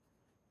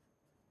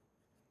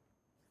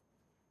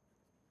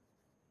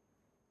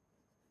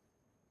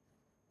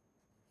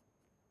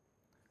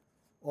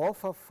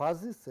of a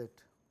fuzzy set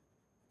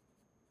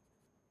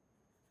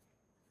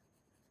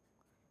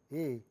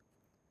A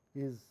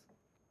is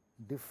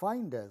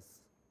defined as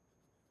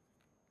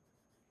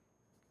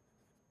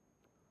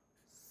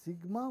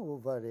sigma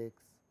over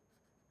x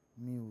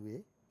mu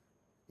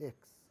A x.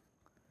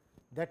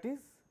 That is,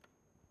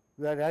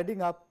 we are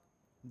adding up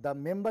the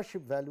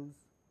membership values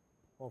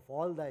of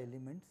all the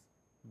elements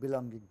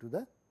belonging to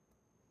the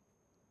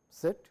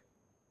set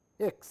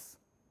X.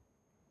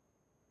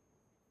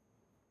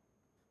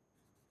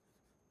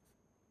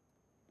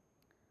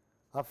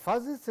 A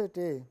fuzzy set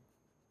A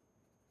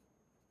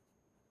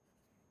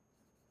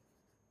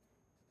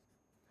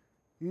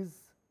is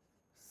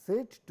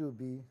said to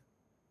be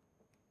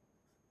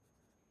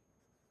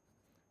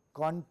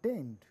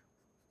contained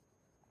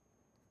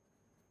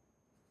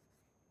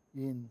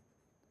in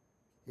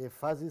a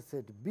fuzzy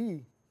set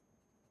B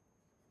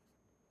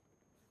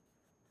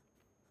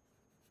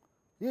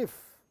if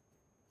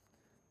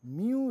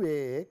mu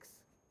A x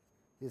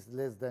is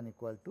less than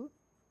equal to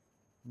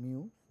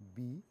mu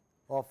B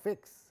of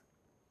x.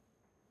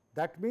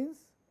 That means,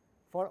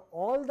 for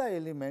all the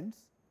elements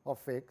of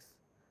x,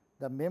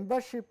 the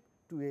membership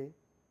to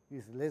A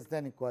is less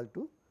than equal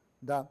to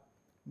the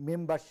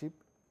membership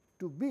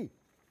to B.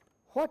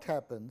 What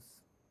happens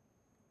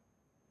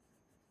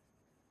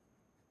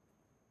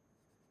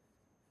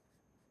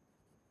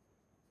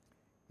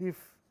if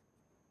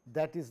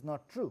that is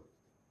not true?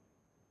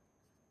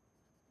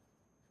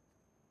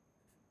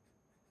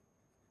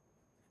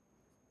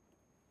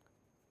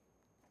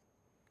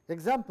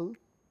 Example,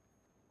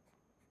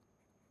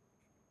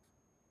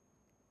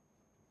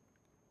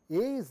 A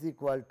is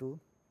equal to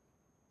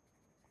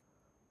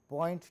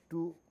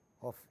 0.2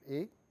 of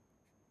A,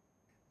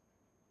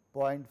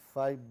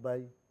 0.5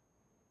 by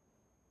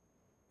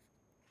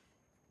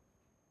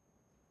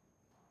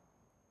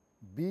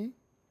B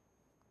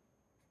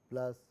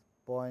plus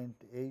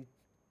 0.8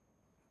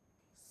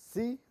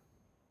 C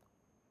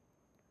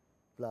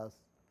plus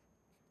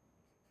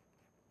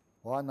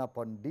 1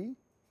 upon D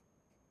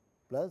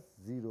plus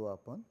 0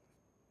 upon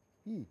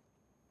E,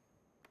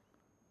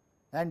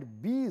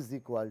 and B is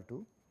equal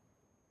to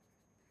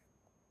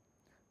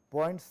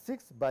 0.6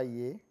 by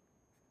A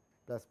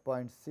plus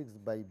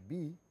 0.6 by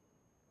B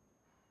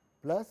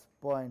plus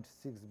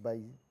 0.6 by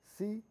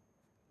C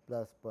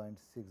plus 0.6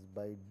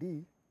 by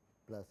D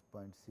plus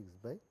 0.6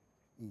 by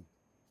E.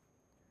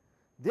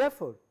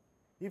 Therefore,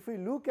 if we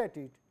look at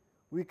it,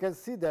 we can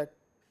see that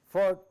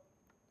for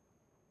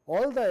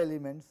all the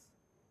elements,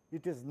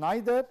 it is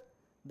neither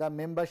the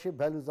membership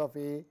values of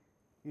A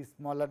is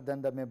smaller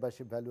than the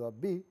membership value of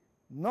B,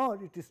 nor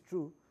it is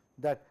true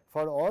that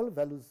for all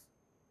values,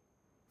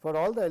 for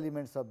all the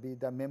elements of B,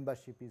 the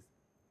membership is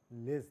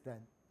less than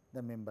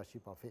the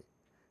membership of A.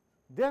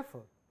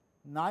 Therefore,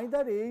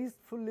 neither A is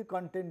fully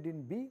contained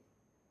in B,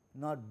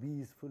 nor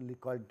B is fully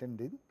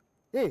contained in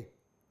A.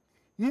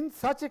 In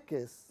such a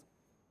case,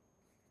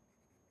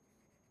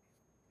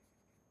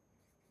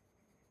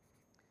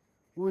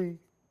 we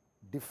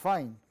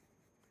define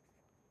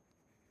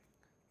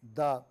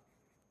the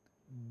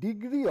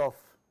degree of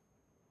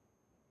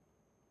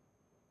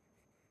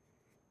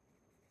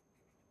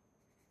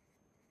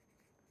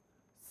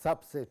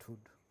subsethood.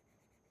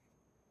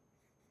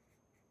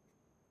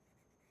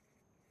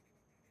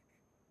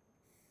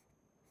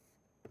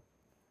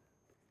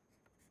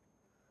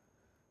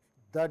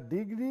 The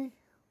degree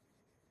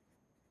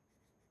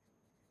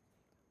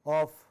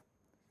of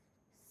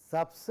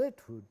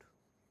subsethood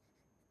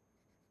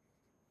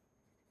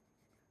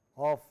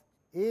of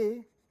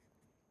A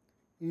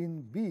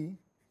in B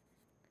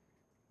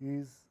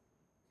is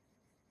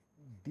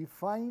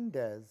defined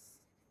as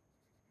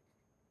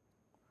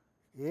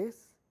S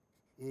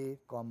A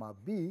comma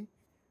B,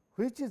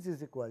 which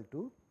is equal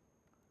to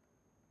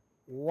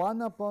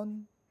 1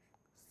 upon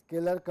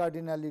scalar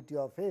cardinality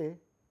of A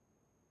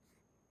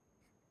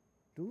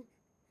to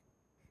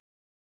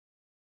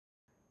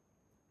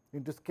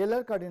into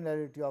scalar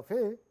cardinality of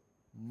A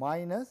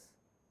minus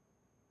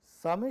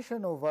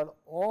summation over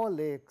all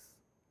x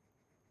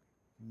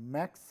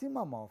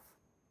maximum of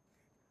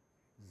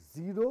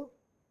 0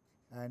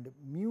 and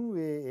mu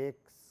A x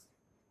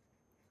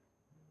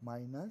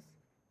minus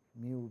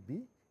mu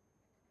B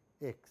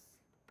x.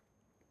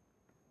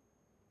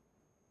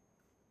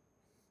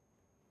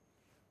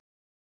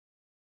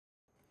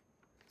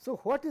 So,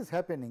 what is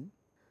happening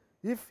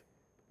if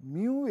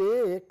mu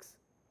A x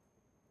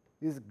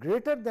is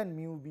greater than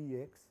mu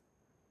B x,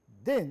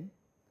 then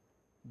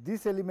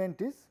this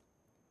element is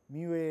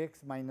mu a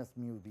x minus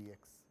mu b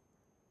x.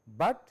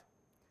 But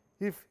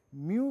if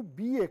mu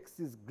b x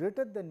is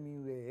greater than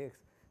mu a x,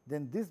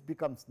 then this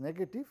becomes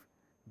negative,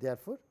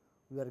 therefore,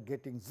 we are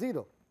getting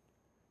 0.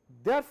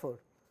 Therefore,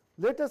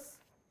 let us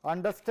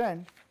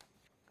understand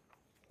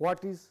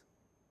what is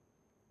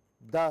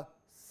the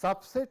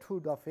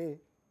subsethood of A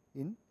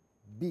in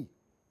B.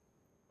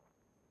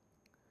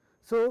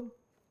 So,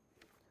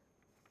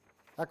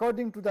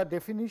 according to the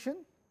definition,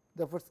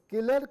 therefore,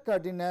 scalar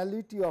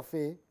cardinality of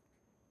A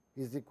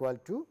is equal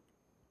to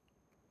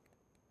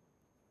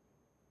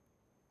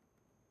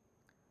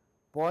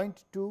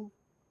 0.2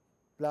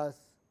 plus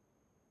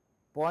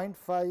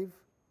 0.5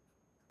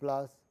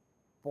 plus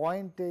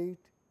 0.8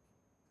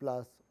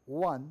 plus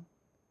 1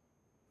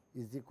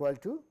 is equal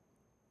to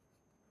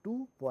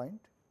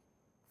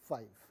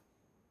 2.5.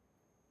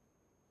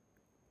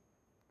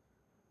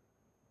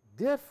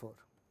 Therefore,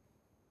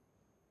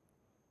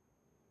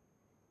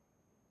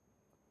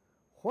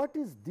 what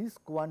is this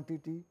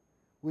quantity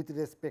with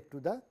respect to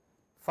the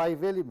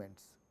 5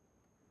 elements?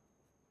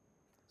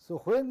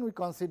 So, when we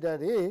consider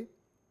A,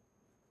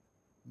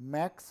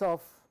 max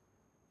of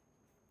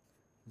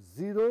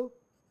 0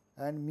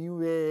 and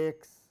mu a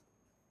x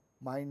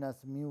minus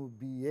mu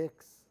b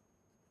x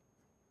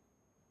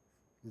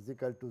is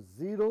equal to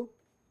 0,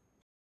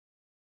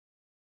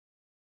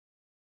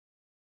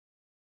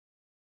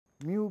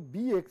 mu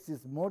b x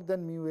is more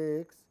than mu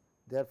a x,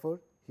 therefore,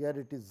 here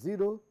it is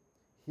 0,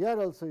 here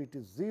also it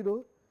is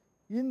 0.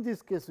 In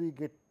this case we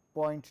get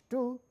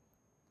 0.2,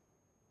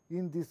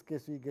 in this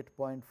case we get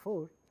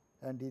 0.4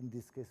 and in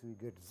this case we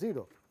get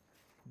 0.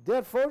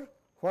 Therefore,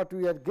 what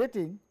we are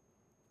getting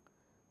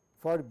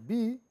for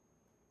B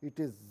it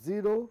is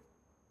 0,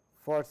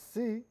 for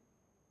C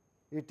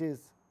it is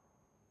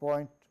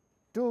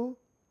 0.2,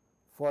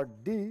 for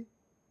D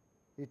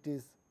it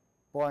is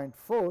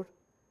 0.4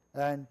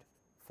 and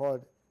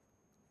for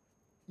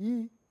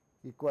E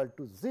equal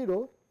to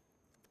 0.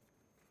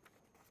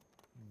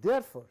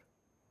 Therefore,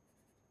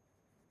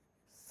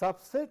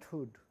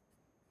 subsethood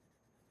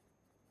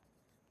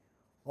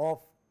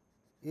of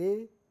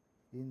A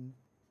in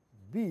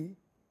B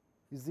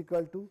is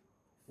equal to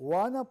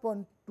 1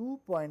 upon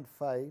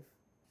 2.5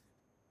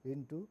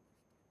 into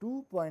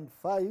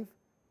 2.5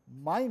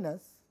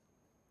 minus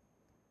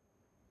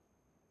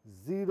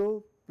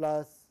 0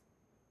 plus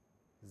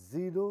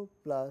 0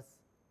 plus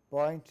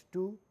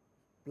 0.2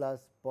 plus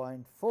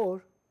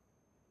 0.4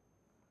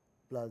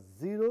 plus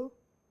 0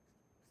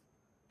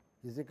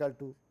 is equal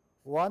to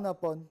 1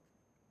 upon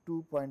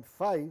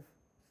 2.5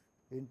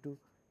 into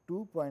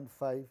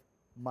 2.5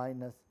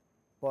 minus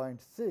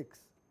 0.6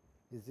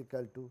 is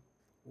equal to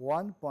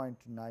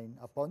 1.9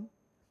 upon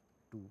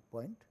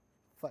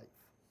 2.5.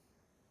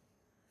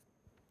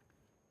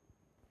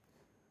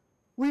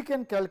 We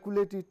can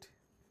calculate it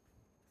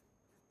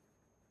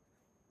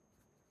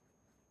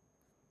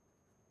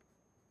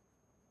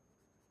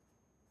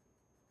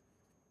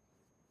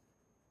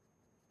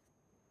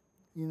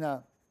in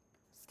a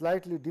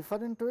slightly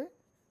different way.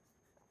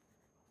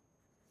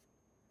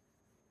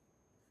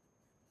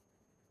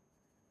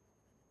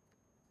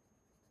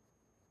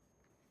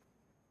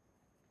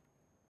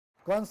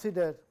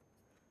 Consider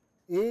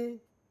A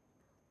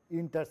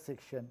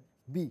intersection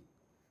B.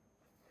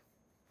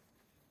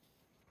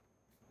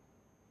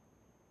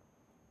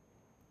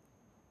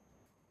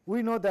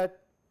 We know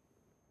that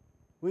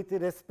with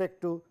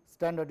respect to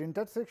standard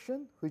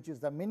intersection, which is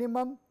the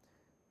minimum,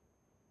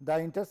 the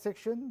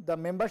intersection, the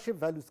membership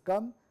values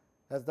come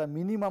as the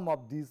minimum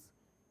of these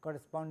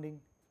corresponding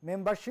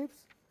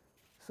memberships.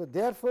 So,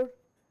 therefore,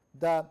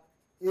 the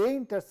A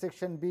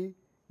intersection B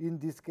in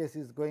this case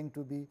is going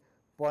to be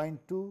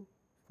 0.2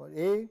 for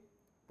A,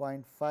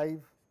 0.5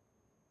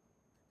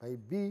 by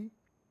B,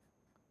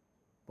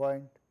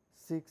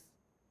 0.6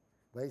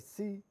 by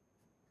C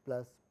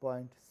plus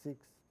 0.6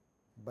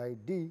 by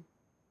D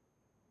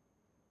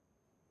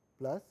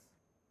plus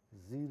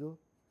 0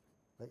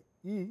 by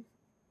E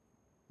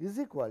is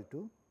equal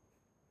to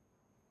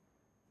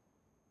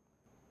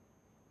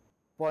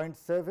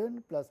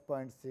 0.7 plus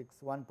 0.6,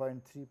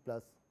 1.3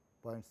 plus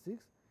 0.6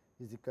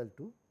 is equal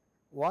to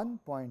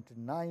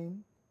 1.9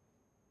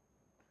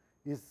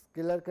 is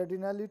scalar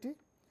cardinality.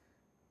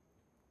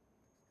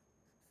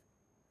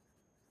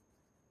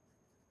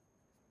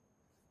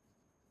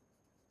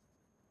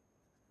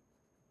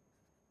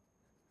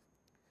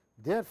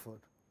 Therefore,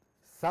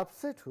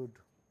 subsethood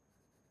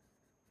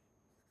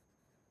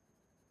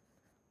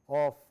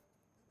of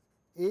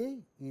A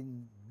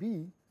in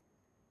B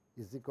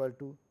is equal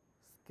to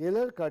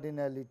scalar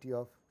cardinality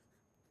of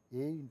A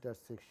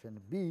intersection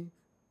B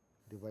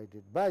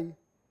divided by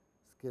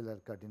scalar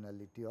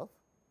cardinality of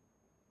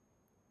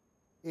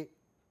A.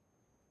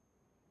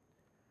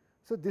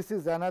 So, this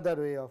is another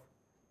way of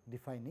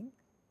defining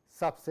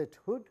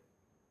subsethood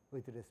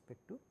with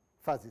respect to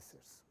fuzzy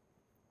sets.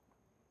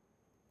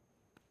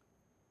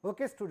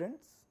 Okay,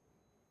 students,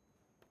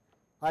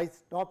 I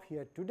stop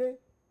here today.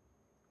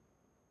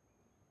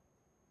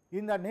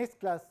 In the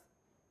next class,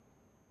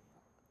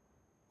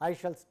 I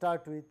shall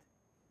start with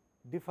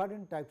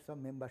different types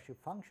of membership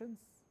functions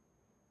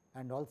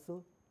and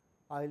also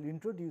I will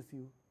introduce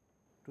you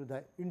to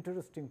the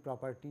interesting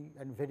property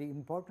and very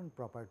important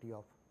property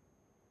of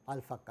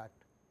alpha cut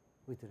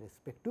with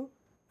respect to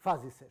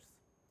fuzzy sets.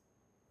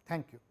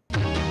 Thank you.